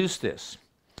to introduce this.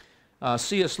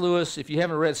 C.S. Lewis, if you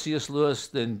haven't read C.S. Lewis,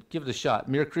 then give it a shot.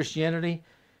 Mere Christianity,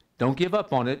 don't give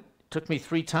up on it. Took me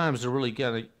 3 times to really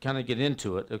kind of get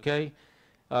into it, okay?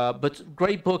 But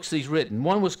great books he's written.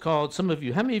 One was called, how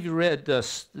many of you read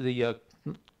the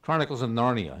Chronicles of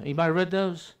Narnia? Anybody read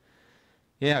those?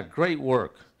 Yeah, great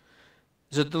work.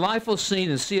 There's a delightful scene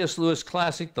in C.S. Lewis'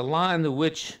 classic, The Lion, the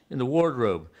Witch, and the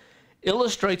Wardrobe.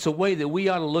 Illustrates a way that we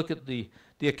ought to look at the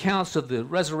accounts of the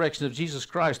resurrection of Jesus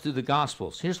Christ through the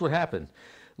Gospels. Here's what happened.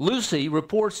 Lucy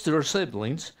reports to her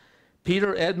siblings,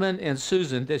 Peter, Edmund, and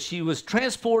Susan, that she was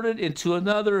transported into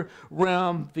another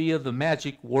realm via the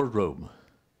magic wardrobe.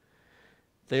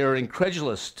 They are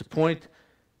incredulous to the point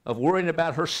of worrying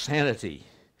about her sanity.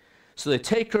 So they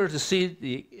take her to see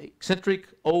the eccentric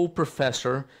old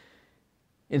professor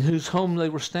in whose home they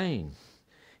were staying.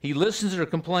 He listens to her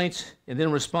complaints and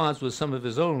then responds with some of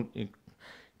his own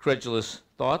incredulous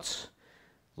thoughts.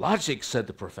 Logic, said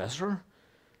the professor,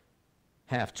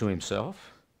 half to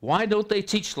himself. Why don't they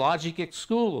teach logic at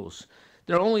schools?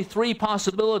 There are only 3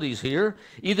 possibilities here.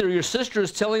 Either your sister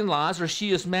is telling lies or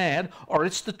she is mad, or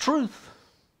it's the truth.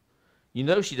 You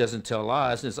know she doesn't tell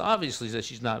lies, and it's obviously that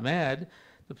she's not mad.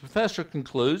 The professor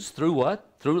concludes, through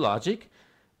what? Through logic,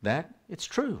 that it's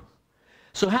true.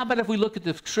 So how about if we look at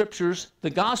the scriptures, the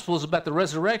Gospels about the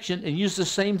resurrection, and use the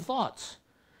same thoughts?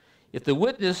 If the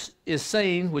witness is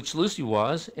saying, which Lucy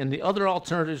was, and the other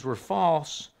alternatives were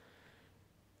false,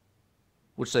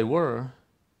 which they were,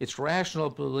 it's rational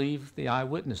to believe the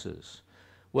eyewitnesses.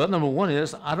 Well, number one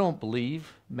is I don't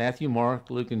believe Matthew, Mark,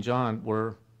 Luke, and John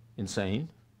were insane.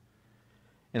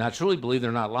 And I truly believe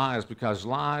they're not lies, because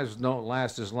lies don't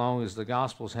last as long as the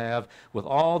Gospels have. With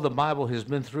all the Bible has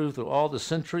been through all the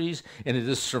centuries, and it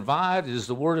has survived, it is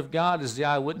the Word of God, it is the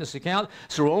eyewitness account.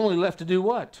 So we're only left to do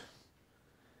what?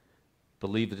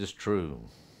 Believe it is true.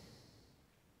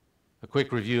 A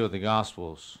quick review of the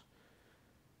Gospels.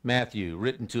 Matthew,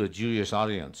 written to a Jewish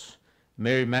audience.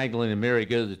 Mary Magdalene and Mary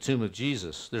go to the tomb of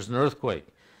Jesus. There's an earthquake.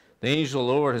 The angel of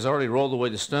the Lord has already rolled away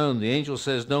the stone. The angel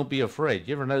says, don't be afraid.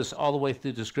 You ever notice all the way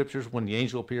through the scriptures when the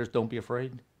angel appears, don't be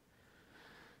afraid?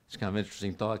 It's kind of an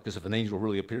interesting thought, because if an angel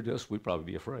really appeared to us, we'd probably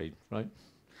be afraid, right?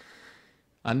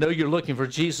 I know you're looking for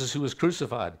Jesus who was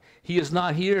crucified. He is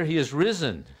not here. He is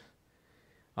risen.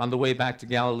 On the way back to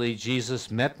Galilee,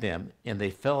 Jesus met them, and they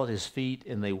fell at his feet,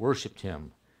 and they worshiped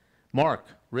him. Mark,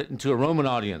 written to a Roman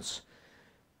audience.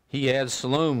 He adds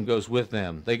Salome goes with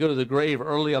them. They go to the grave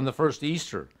early on the first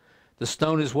Easter. The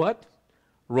stone is what?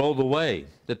 Rolled away.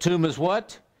 The tomb is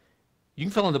what? You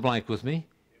can fill in the blank with me.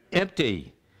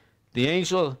 Empty. The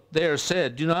angel there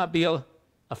said, do not be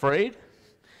afraid.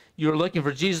 You're looking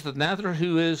for Jesus of Nazareth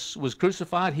who was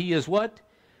crucified. He is what?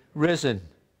 Risen.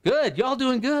 Good. Y'all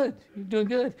doing good. You're doing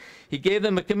good. He gave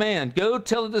them a command. Go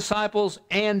tell the disciples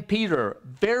and Peter.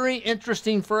 Very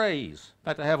interesting phrase. In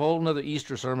fact, I have a whole another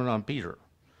Easter sermon on Peter.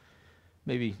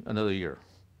 Maybe another year.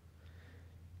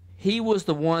 He was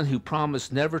the one who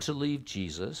promised never to leave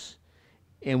Jesus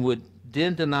and would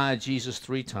then deny Jesus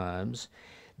 3 times.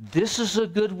 This is a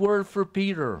good word for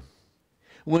Peter.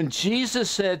 When Jesus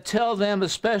said, tell them,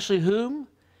 especially whom?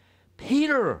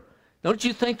 Peter. Don't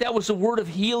you think that was a word of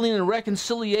healing and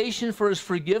reconciliation for his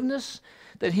forgiveness?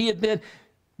 That he had been,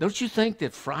 don't you think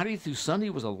that Friday through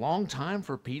Sunday was a long time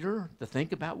for Peter to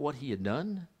think about what he had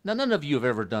done? Now, none of you have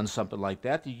ever done something like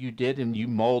that you did and you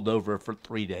mulled over it for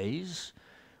 3 days,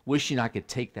 wishing I could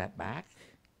take that back.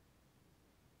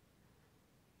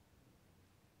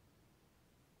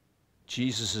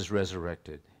 Jesus is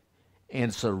resurrected. And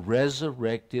it's a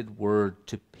resurrected word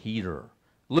to Peter.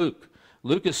 Luke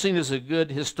is seen as a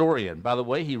good historian. By the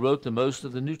way, he wrote the most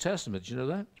of the New Testament. Did you know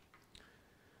that?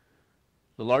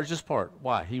 The largest part.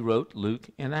 Why? He wrote Luke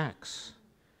and Acts.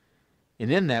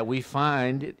 And in that we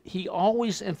find he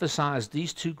always emphasized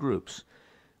these 2 groups,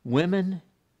 women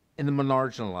and the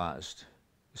marginalized,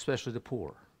 especially the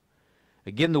poor.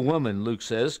 Again, the woman, Luke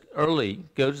says, early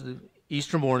goes the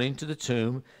Easter morning to the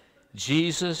tomb.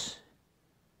 Jesus,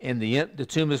 and the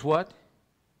tomb is what?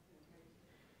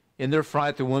 In their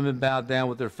fright, the women bowed down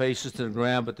with their faces to the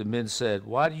ground, but the men said,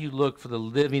 why do you look for the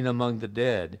living among the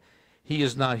dead? He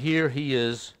is not here, he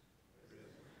is.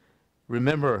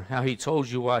 Remember how he told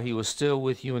you while he was still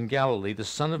with you in Galilee, the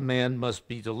Son of Man must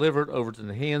be delivered over to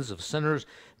the hands of sinners,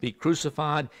 be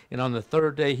crucified, and on the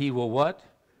 3rd day he will what?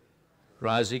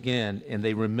 Rise again. And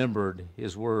they remembered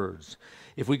his words.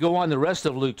 If we go on the rest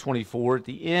of Luke 24, at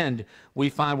the end, we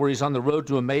find where he's on the road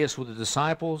to Emmaus with the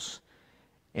disciples,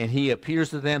 and he appears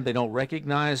to them. They don't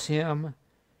recognize him.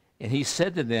 And he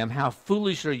said to them, how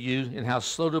foolish are you and how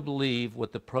slow to believe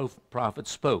what the prophet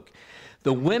spoke.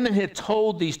 The women had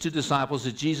told these 2 disciples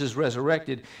that Jesus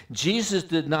resurrected. Jesus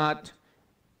did not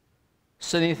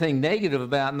say anything negative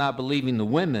about not believing the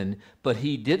women, but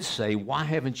he did say, why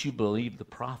haven't you believed the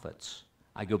prophets?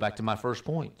 I go back to my first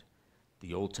point,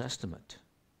 the Old Testament.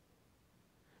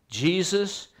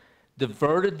 Jesus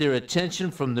diverted their attention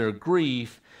from their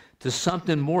grief to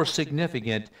something more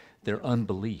significant, their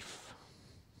unbelief.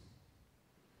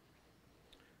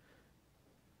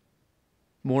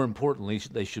 More importantly,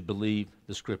 they should believe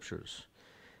the Scriptures.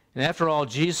 And after all,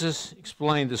 Jesus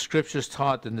explained the Scriptures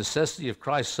taught the necessity of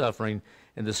Christ's suffering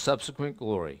and the subsequent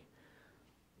glory.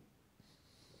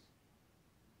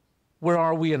 Where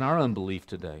are we in our unbelief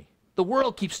today? The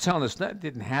world keeps telling us that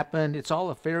didn't happen. It's all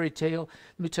a fairy tale.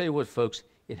 Let me tell you what, folks,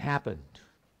 it happened.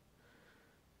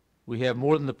 We have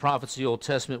more than the prophets of the Old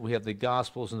Testament. We have the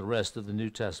Gospels and the rest of the New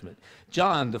Testament.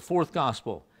 John, the 4th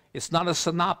Gospel. It's not a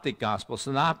synoptic gospel.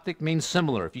 Synoptic means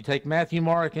similar. If you take Matthew,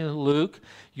 Mark, and Luke,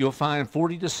 you'll find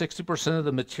 40 to 60% of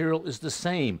the material is the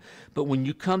same. But when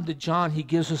you come to John, he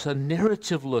gives us a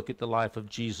narrative look at the life of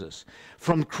Jesus.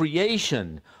 From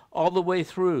creation all the way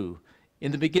through.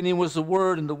 In the beginning was the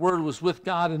Word, and the Word was with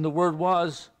God, and the Word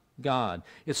was God.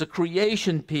 It's a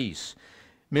creation piece.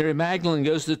 Mary Magdalene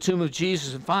goes to the tomb of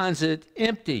Jesus and finds it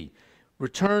empty.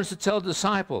 Returns to tell the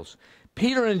disciples.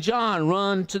 Peter and John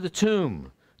run to the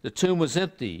tomb. The tomb was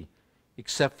empty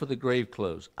except for the grave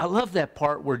clothes. I love that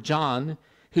part where John,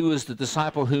 who is the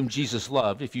disciple whom Jesus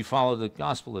loved, if you follow the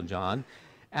Gospel of John,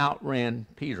 outran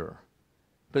Peter.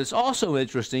 But it's also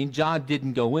interesting, John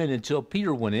didn't go in until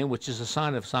Peter went in, which is a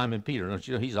sign of Simon Peter. Don't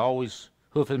you know, he's always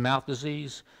hoof and mouth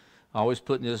disease, always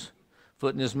putting his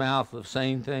foot in his mouth of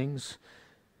saying things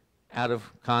out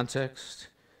of context.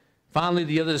 Finally,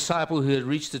 the other disciple who had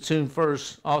reached the tomb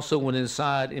first also went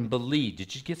inside and believed.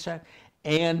 Did you get that?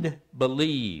 And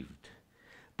believed.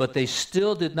 But they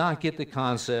still did not get the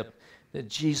concept that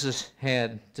Jesus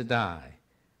had to die.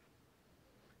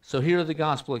 So here are the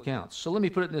gospel accounts. So let me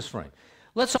put it in this frame.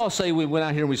 Let's all say we went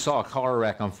out here and we saw a car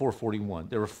wreck on 441.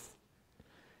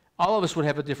 All of us would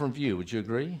have a different view. Would you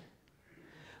agree?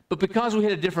 But because we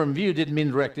had a different view didn't mean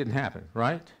the wreck didn't happen,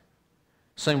 right?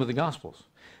 Same with the Gospels.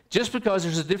 Just because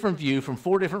there's a different view from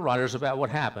 4 different writers about what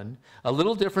happened, a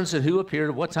little difference in who appeared,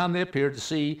 at what time they appeared, to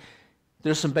see,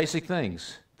 there's some basic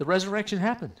things. The resurrection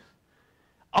happened.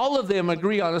 All of them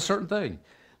agree on a certain thing.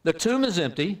 The tomb is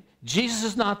empty, Jesus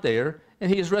is not there, and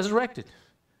he is resurrected.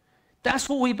 That's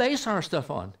what we base our stuff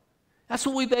on. That's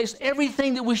what we base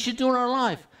everything that we should do in our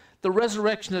life. The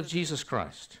resurrection of Jesus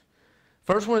Christ.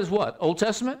 First one is what? Old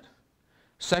Testament.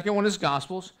 Second one is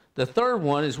Gospels. The third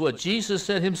one is what Jesus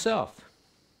said himself.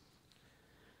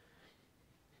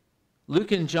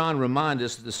 Luke and John remind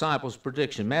us of the disciples'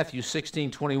 prediction. Matthew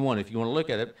 16:21, if you want to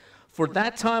look at it. For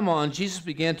that time on, Jesus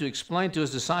began to explain to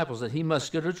his disciples that he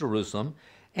must go to Jerusalem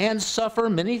and suffer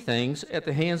many things at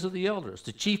the hands of the elders,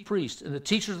 the chief priests, and the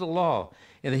teachers of the law,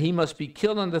 and that he must be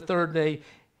killed on the third day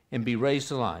and be raised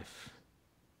to life.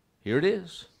 Here it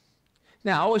is.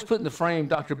 Now, I always put in the frame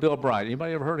Dr. Bill Bright.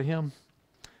 Anybody ever heard of him?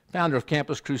 Founder of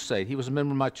Campus Crusade. He was a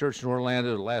member of my church in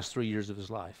Orlando the last 3 years of his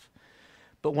life.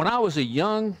 But when I was a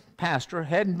young pastor,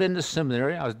 hadn't been to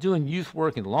seminary, I was doing youth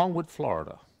work in Longwood,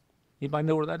 Florida. Anybody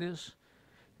know where that is?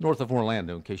 North of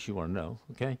Orlando, in case you want to know,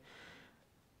 okay?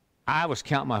 I was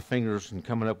counting my fingers and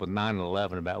coming up with 9 and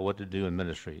 11 about what to do in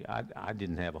ministry. I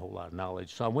didn't have a whole lot of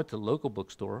knowledge. So I went to the local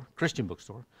bookstore, Christian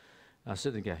bookstore. I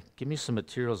said to the guy, give me some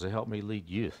materials to help me lead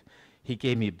youth. He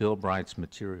gave me Bill Bright's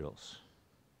materials,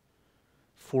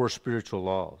 4 spiritual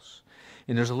laws.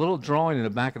 And there's a little drawing in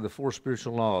the back of the 4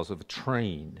 spiritual laws of a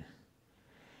train.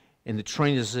 And the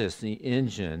train is this, the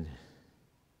engine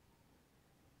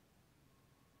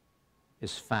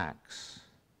is facts.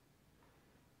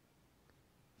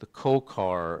 The coal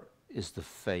car is the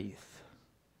faith,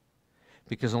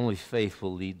 because only faith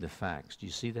will lead the facts. Do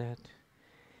you see that?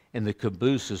 And the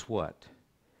caboose is what?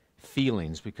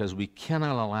 Feelings, because we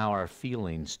cannot allow our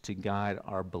feelings to guide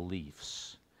our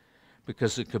beliefs,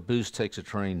 because the caboose takes a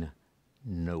train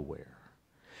nowhere.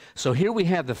 So here we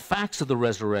have the facts of the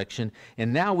resurrection,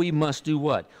 and now we must do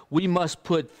what? We must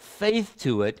put faith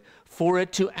to it for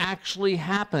it to actually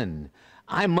happen.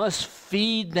 I must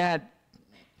feed that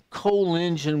coal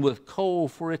engine with coal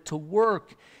for it to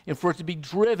work and for it to be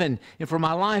driven and for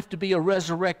my life to be a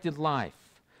resurrected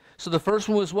life. So the first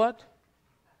one was what?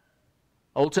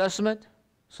 Old Testament.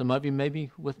 Some of you may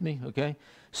be with me, okay?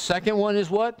 Second one is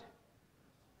what?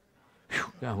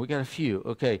 Whew, God, we got a few,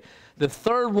 okay. The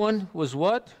third one was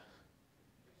what?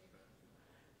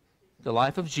 The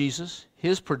life of Jesus,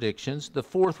 his predictions. The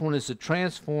fourth one is the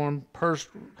transformed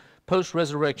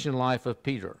post-resurrection life of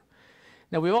Peter.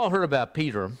 Now, we've all heard about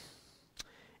Peter,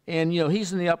 and, you know,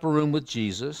 he's in the upper room with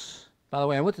Jesus. By the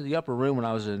way, I went to the upper room when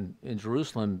I was in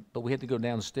Jerusalem, but we had to go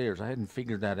downstairs. I hadn't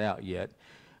figured that out yet,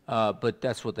 but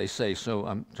that's what they say, so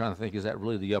I'm trying to think, is that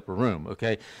really the upper room,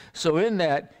 okay? So in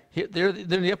that, they're in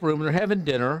the upper room, and they're having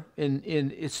dinner, and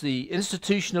it's the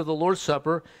institution of the Lord's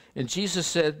Supper, and Jesus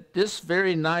said, this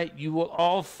very night you will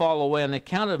all fall away on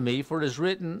account of me, for it is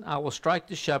written, I will strike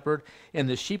the shepherd, and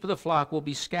the sheep of the flock will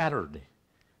be scattered.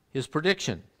 His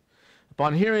prediction.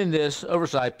 Upon hearing this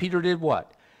oversight, Peter did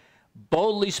what?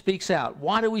 Boldly speaks out.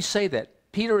 Why do we say that?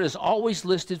 Peter is always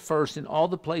listed first in all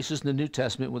the places in the New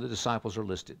Testament where the disciples are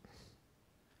listed.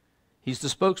 He's the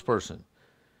spokesperson.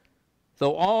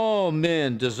 Though all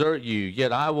men desert you,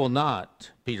 yet I will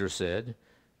not, Peter said.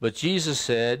 But Jesus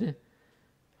said,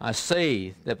 I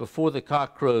say that before the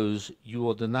cock crows, you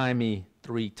will deny me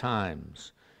 3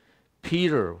 times.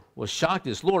 Peter was shocked at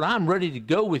this. Lord, I'm ready to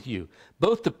go with you,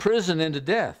 both to prison and to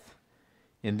death.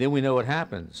 And then we know what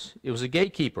happens. It was a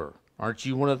gatekeeper. Aren't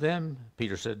you one of them?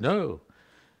 Peter said, no.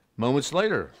 Moments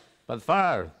later, by the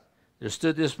fire, there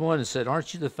stood this one and said,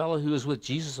 aren't you the fellow who was with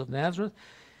Jesus of Nazareth?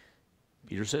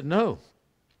 Peter said, no.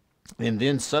 And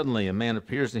then suddenly a man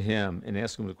appears to him and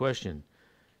asks him the question,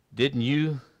 didn't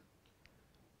you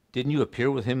appear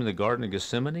with him in the Garden of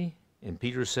Gethsemane? And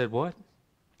Peter said, what?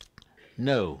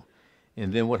 No.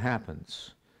 And then what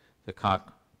happens? The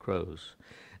cock crows.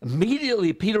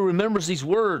 Immediately, Peter remembers these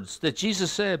words that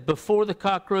Jesus said, before the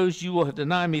cock crows, you will have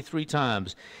denied me 3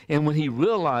 times. And when he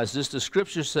realized this, the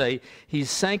scriptures say, he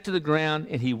sank to the ground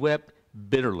and he wept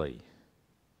bitterly.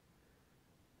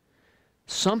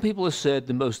 Some people have said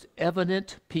the most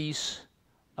evident piece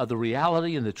of the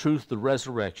reality and the truth of the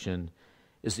resurrection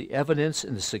is the evidence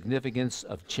and the significance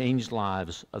of changed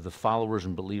lives of the followers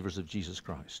and believers of Jesus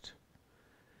Christ.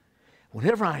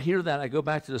 Whenever I hear that, I go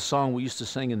back to the song we used to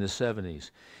sing in the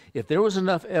 70s. If there was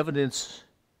enough evidence,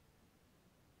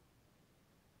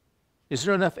 is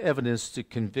there enough evidence to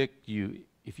convict you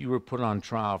if you were put on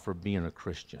trial for being a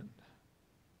Christian?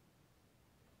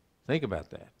 Think about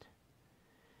that.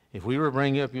 If we were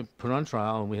bringing up you put on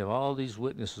trial and we have all these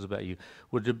witnesses about you,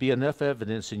 would there be enough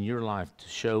evidence in your life to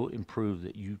show and prove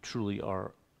that you truly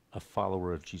are a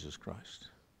follower of Jesus Christ?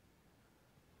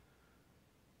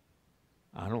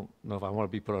 I don't know if I want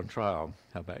to be put on trial.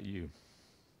 How about you?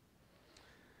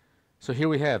 So here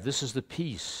we have, this is the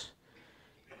peace.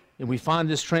 And we find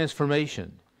this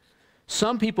transformation.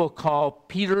 Some people call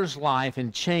Peter's life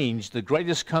and change the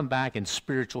greatest comeback in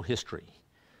spiritual history.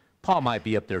 Paul might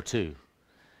be up there too.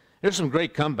 There's some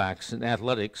great comebacks in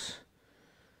athletics.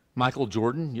 Michael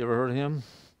Jordan, you ever heard of him?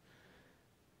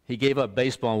 He gave up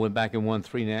baseball and went back and won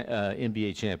 3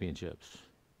 NBA championships.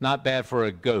 Not bad for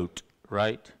a GOAT,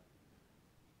 right?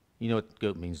 You know what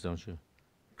GOAT means, don't you?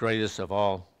 Greatest of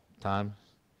all time.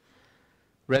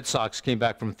 Red Sox came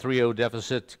back from 3-0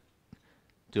 deficit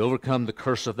to overcome the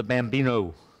curse of the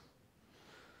Bambino.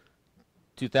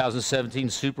 2017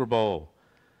 Super Bowl.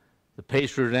 The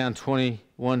Patriots were down 21-3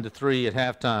 at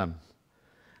halftime.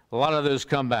 A lot of those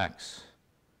comebacks.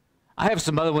 I have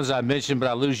some other ones I mentioned, but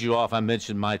I lose you off. I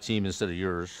mentioned my team instead of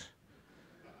yours.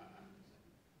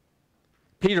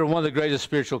 Peter, one of the greatest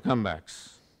spiritual comebacks.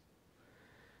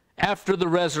 After the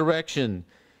resurrection,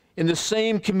 in the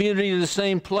same community, in the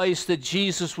same place that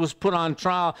Jesus was put on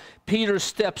trial, Peter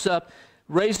steps up,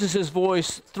 raises his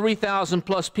voice, 3,000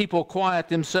 plus people quiet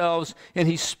themselves, and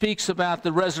he speaks about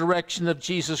the resurrection of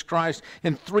Jesus Christ,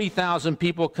 and 3,000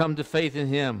 people come to faith in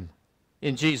him,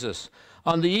 in Jesus.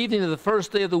 On the evening of the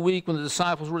first day of the week when the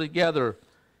disciples were together,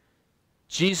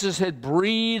 Jesus had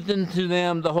breathed into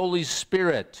them the Holy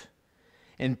Spirit.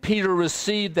 And Peter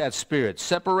received that Spirit.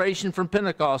 Separation from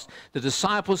Pentecost. The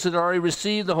disciples had already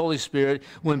received the Holy Spirit.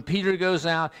 When Peter goes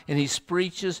out and he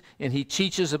preaches and he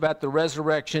teaches about the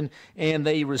resurrection and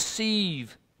they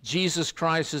receive Jesus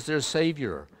Christ as their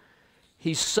Savior,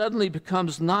 he suddenly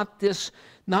becomes not this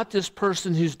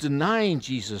person who's denying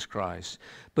Jesus Christ,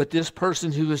 but this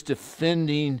person who is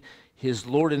defending his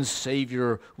Lord and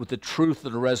Savior with the truth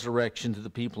of the resurrection to the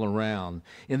people around.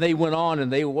 And they went on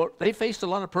and they faced a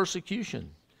lot of persecution.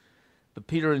 But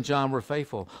Peter and John were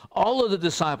faithful. All of the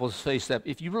disciples faced that.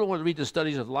 If you really want to read the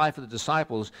studies of the life of the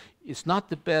disciples, it's not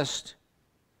the best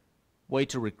way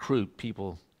to recruit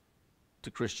people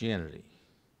to Christianity,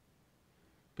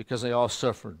 because they all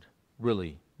suffered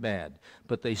really bad.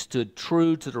 But they stood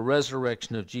true to the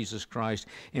resurrection of Jesus Christ,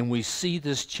 and we see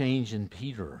this change in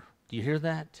Peter. Do you hear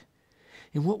that?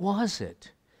 And what was it?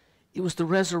 It was the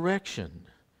resurrection.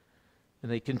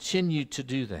 And they continued to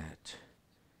do that.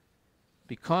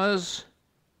 Because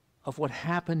of what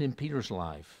happened in Peter's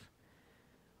life,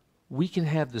 we can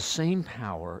have the same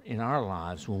power in our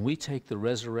lives when we take the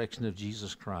resurrection of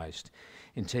Jesus Christ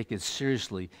and take it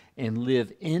seriously and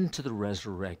live into the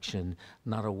resurrection,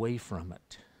 not away from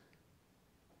it.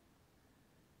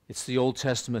 It's the Old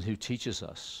Testament who teaches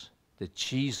us that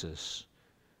Jesus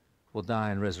will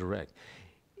die and resurrect.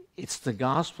 It's the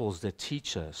Gospels that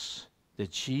teach us that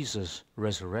Jesus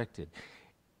resurrected.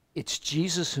 It's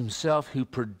Jesus himself who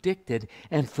predicted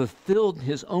and fulfilled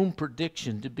his own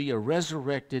prediction to be a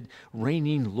resurrected,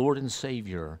 reigning Lord and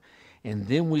Savior. And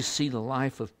then we see the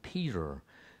life of Peter,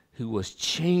 who was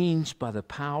changed by the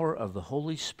power of the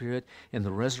Holy Spirit and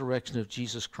the resurrection of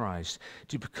Jesus Christ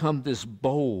to become this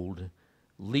bold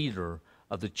leader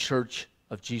of the church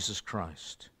of Jesus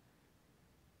Christ.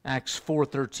 Acts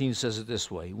 4:13 says it this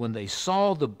way: when they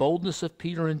saw the boldness of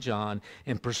Peter and John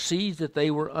and perceived that they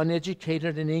were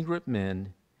uneducated and ignorant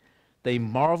men, they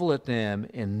marveled at them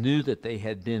and knew that they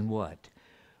had been what?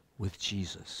 With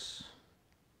Jesus.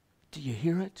 Do you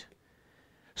hear it?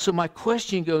 So my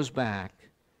question goes back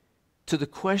to the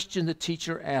question the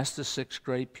teacher asked the 6th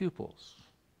grade pupils.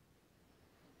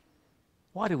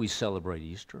 Why do we celebrate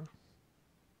Easter?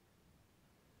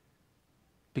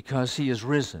 Because he is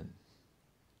risen.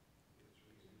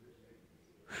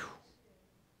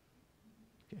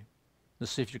 Okay.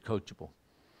 Let's see if you're coachable.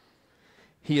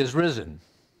 He is risen.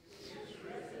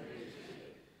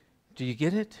 Do you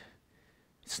get it?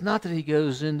 It's not that he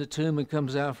goes in the tomb and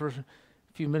comes out for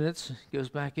a few minutes, goes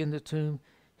back in the tomb.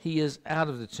 He is out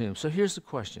of the tomb. So here's the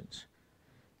questions.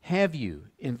 Have you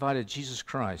invited Jesus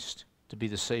Christ to be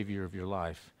the Savior of your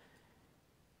life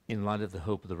in light of the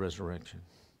hope of the resurrection?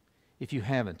 If you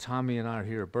haven't, Tommy and I are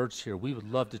here, Bert's here. We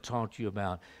would love to talk to you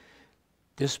about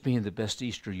this being the best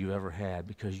Easter you ever had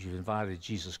because you've invited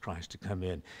Jesus Christ to come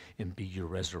in and be your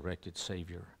resurrected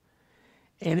Savior.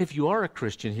 And if you are a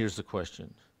Christian, here's the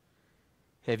question.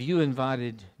 Have you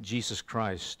invited Jesus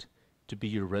Christ to be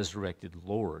your resurrected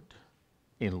Lord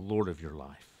and Lord of your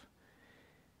life?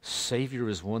 Savior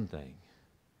is one thing.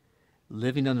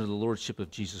 Living under the Lordship of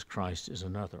Jesus Christ is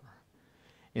another.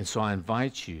 And so I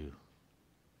invite you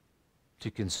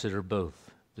to consider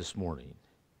both this morning.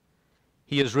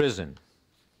 He is risen.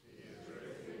 He is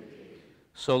risen.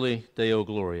 Soli Deo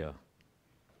Gloria.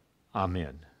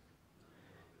 Amen.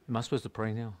 Am I supposed to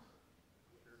pray now?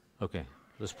 Okay,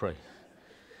 let's pray.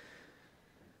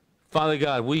 Father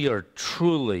God, we are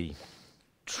truly,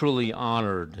 truly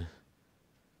honored.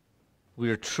 We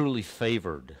are truly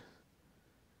favored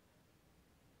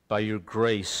by your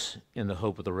grace in the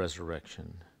hope of the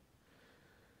resurrection.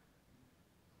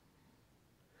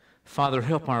 Father,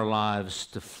 help our lives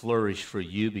to flourish for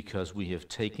you because we have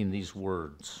taken these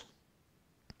words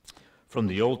from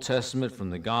the Old Testament, from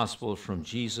the Gospel, from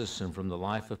Jesus, and from the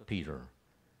life of Peter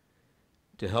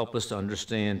to help us to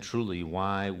understand truly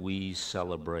why we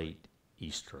celebrate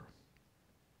Easter.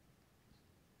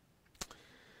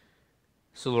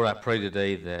 So, Lord, I pray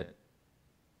today that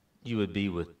you would be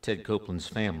with Ted Copeland's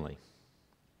family.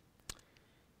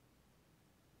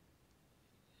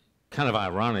 Kind of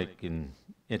ironic and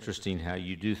interesting how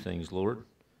you do things, Lord.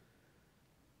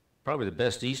 Probably the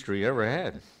best Easter he ever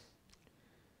had.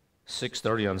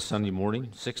 6:30 on Sunday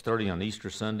morning, 6:30 on Easter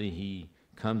Sunday, he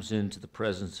comes into the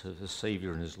presence of his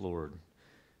Savior and his Lord.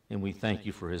 And we thank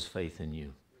you for his faith in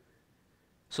you.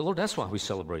 So, Lord, that's why we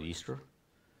celebrate Easter.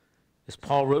 As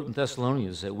Paul wrote in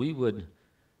Thessalonians, that we would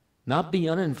not be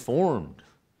uninformed.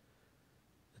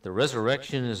 That the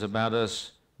resurrection is about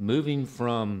us moving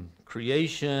from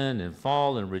creation and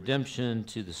fall and redemption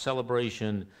to the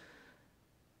celebration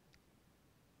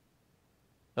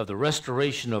of the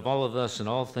restoration of all of us and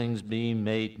all things being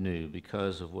made new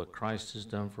because of what Christ has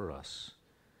done for us.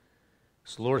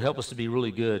 So, Lord, help us to be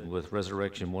really good with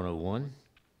Resurrection 101.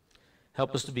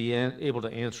 Help us to be able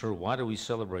to answer, why do we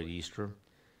celebrate Easter?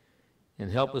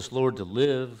 And help us, Lord, to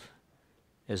live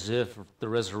as if the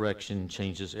resurrection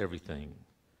changes everything,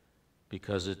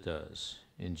 because it does.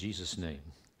 In Jesus' name,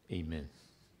 amen.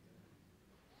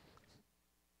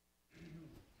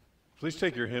 Please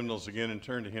take your hymnals again and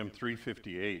turn to hymn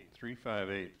 358,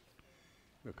 358.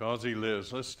 Because he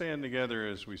lives. Let's stand together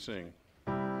as we sing.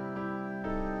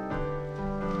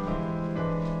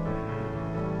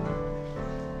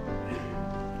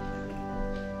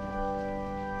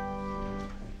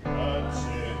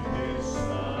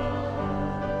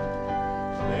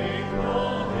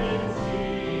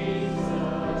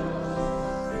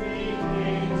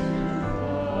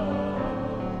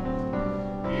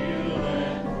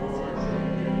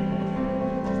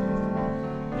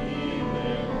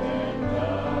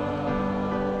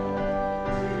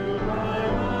 To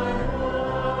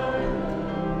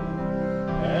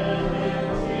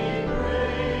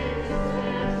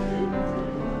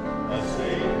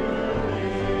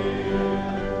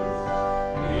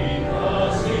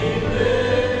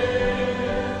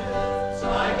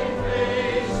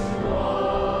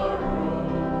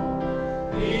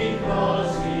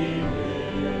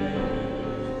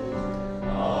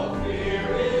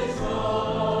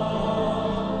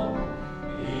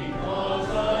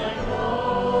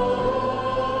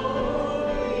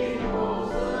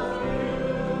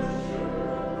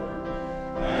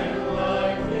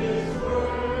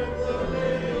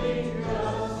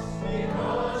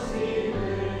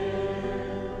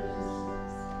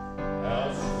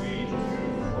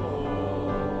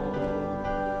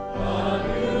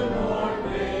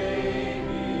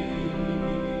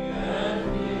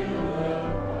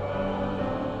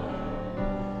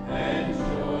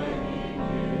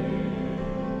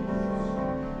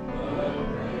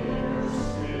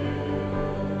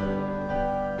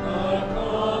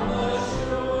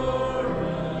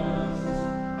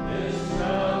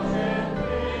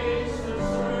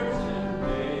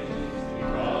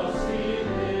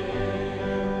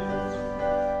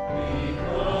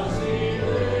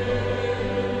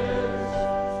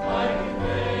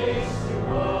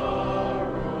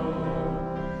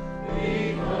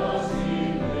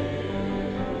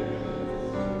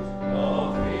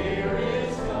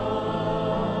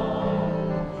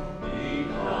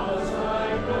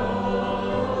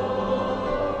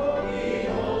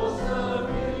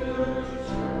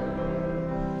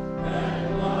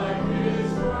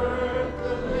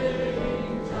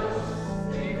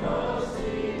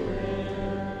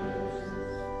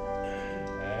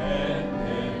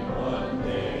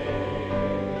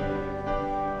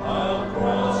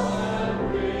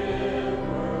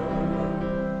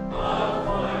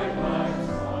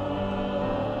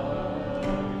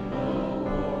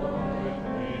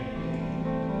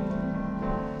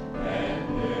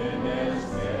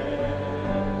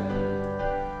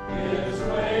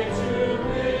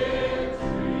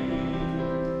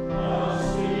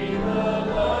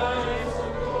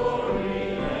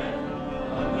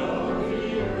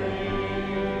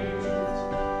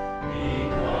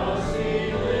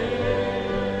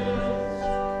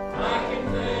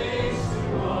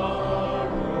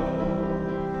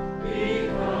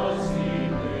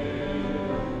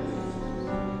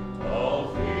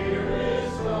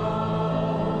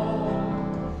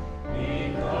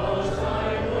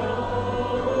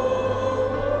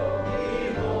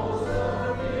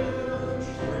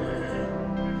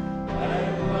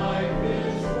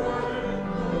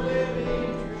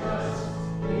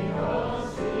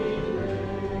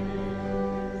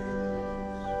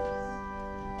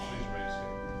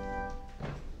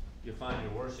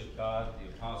worship God, the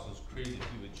Apostles' Creed, if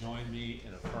you would join me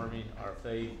in affirming our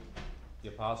faith, the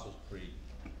Apostles' Creed.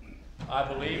 I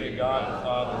believe in God the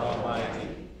Father Almighty,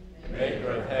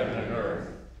 maker of heaven and earth,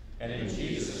 and in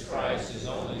Jesus Christ, his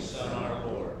only Son, our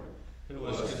Lord, who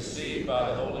was conceived by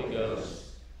the Holy Ghost,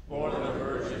 born of the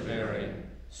Virgin Mary,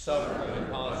 suffered under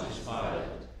Pontius Pilate,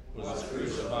 was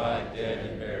crucified, dead,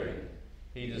 and buried.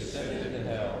 He descended into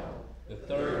hell. The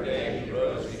third day he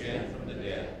rose again from the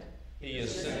dead. He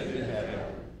ascended to heaven,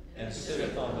 and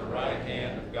sitteth on the right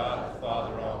hand of God the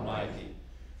Father Almighty.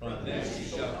 From thence he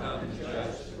shall come to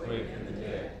judge the quick and the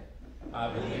dead.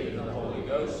 I believe in the Holy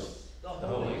Ghost, the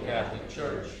Holy Catholic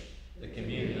Church, the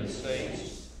communion of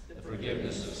saints, the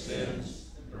forgiveness of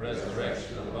sins, the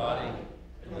resurrection of the body,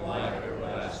 and the life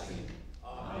everlasting.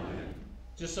 Amen.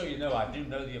 Just so you know, I do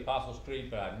know the Apostles' Creed,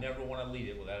 but I never want to lead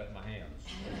it without it in my hands.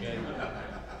 Okay?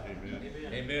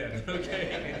 Amen. Amen.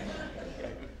 Okay.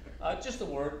 Just a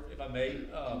word, if I may.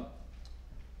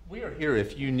 We are here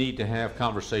if you need to have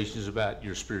conversations about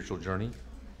your spiritual journey.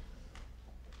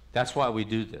 That's why we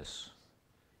do this.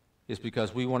 It's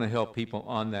because we want to help people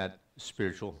on that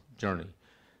spiritual journey.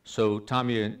 So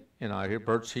Tommy and I are here,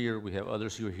 Bert's here, we have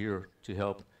others who are here to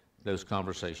help those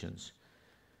conversations.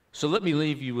 So let me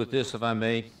leave you with this, if I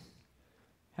may.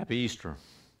 Happy Easter.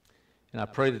 And I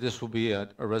pray that this will be a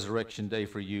resurrection day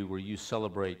for you where you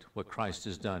celebrate what Christ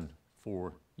has done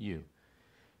for you.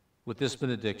 With this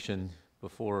benediction,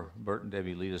 before Bert and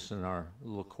Debbie lead us in our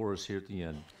little chorus here at the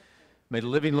end. May the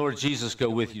living Lord Jesus go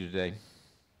with you today.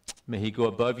 May he go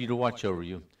above you to watch over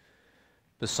you,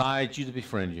 beside you to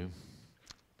befriend you,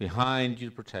 behind you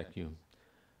to protect you,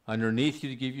 underneath you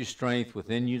to give you strength,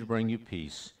 within you to bring you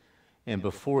peace, and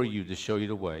before you to show you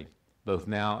the way, both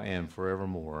now and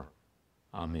forevermore.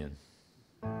 Amen.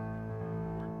 In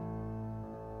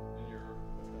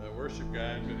your worship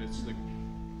guide, but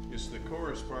it's the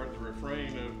chorus part, the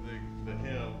refrain of the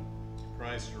hymn,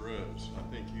 Christ Arose. I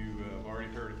think you have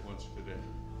already heard it once today.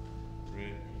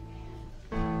 Ready?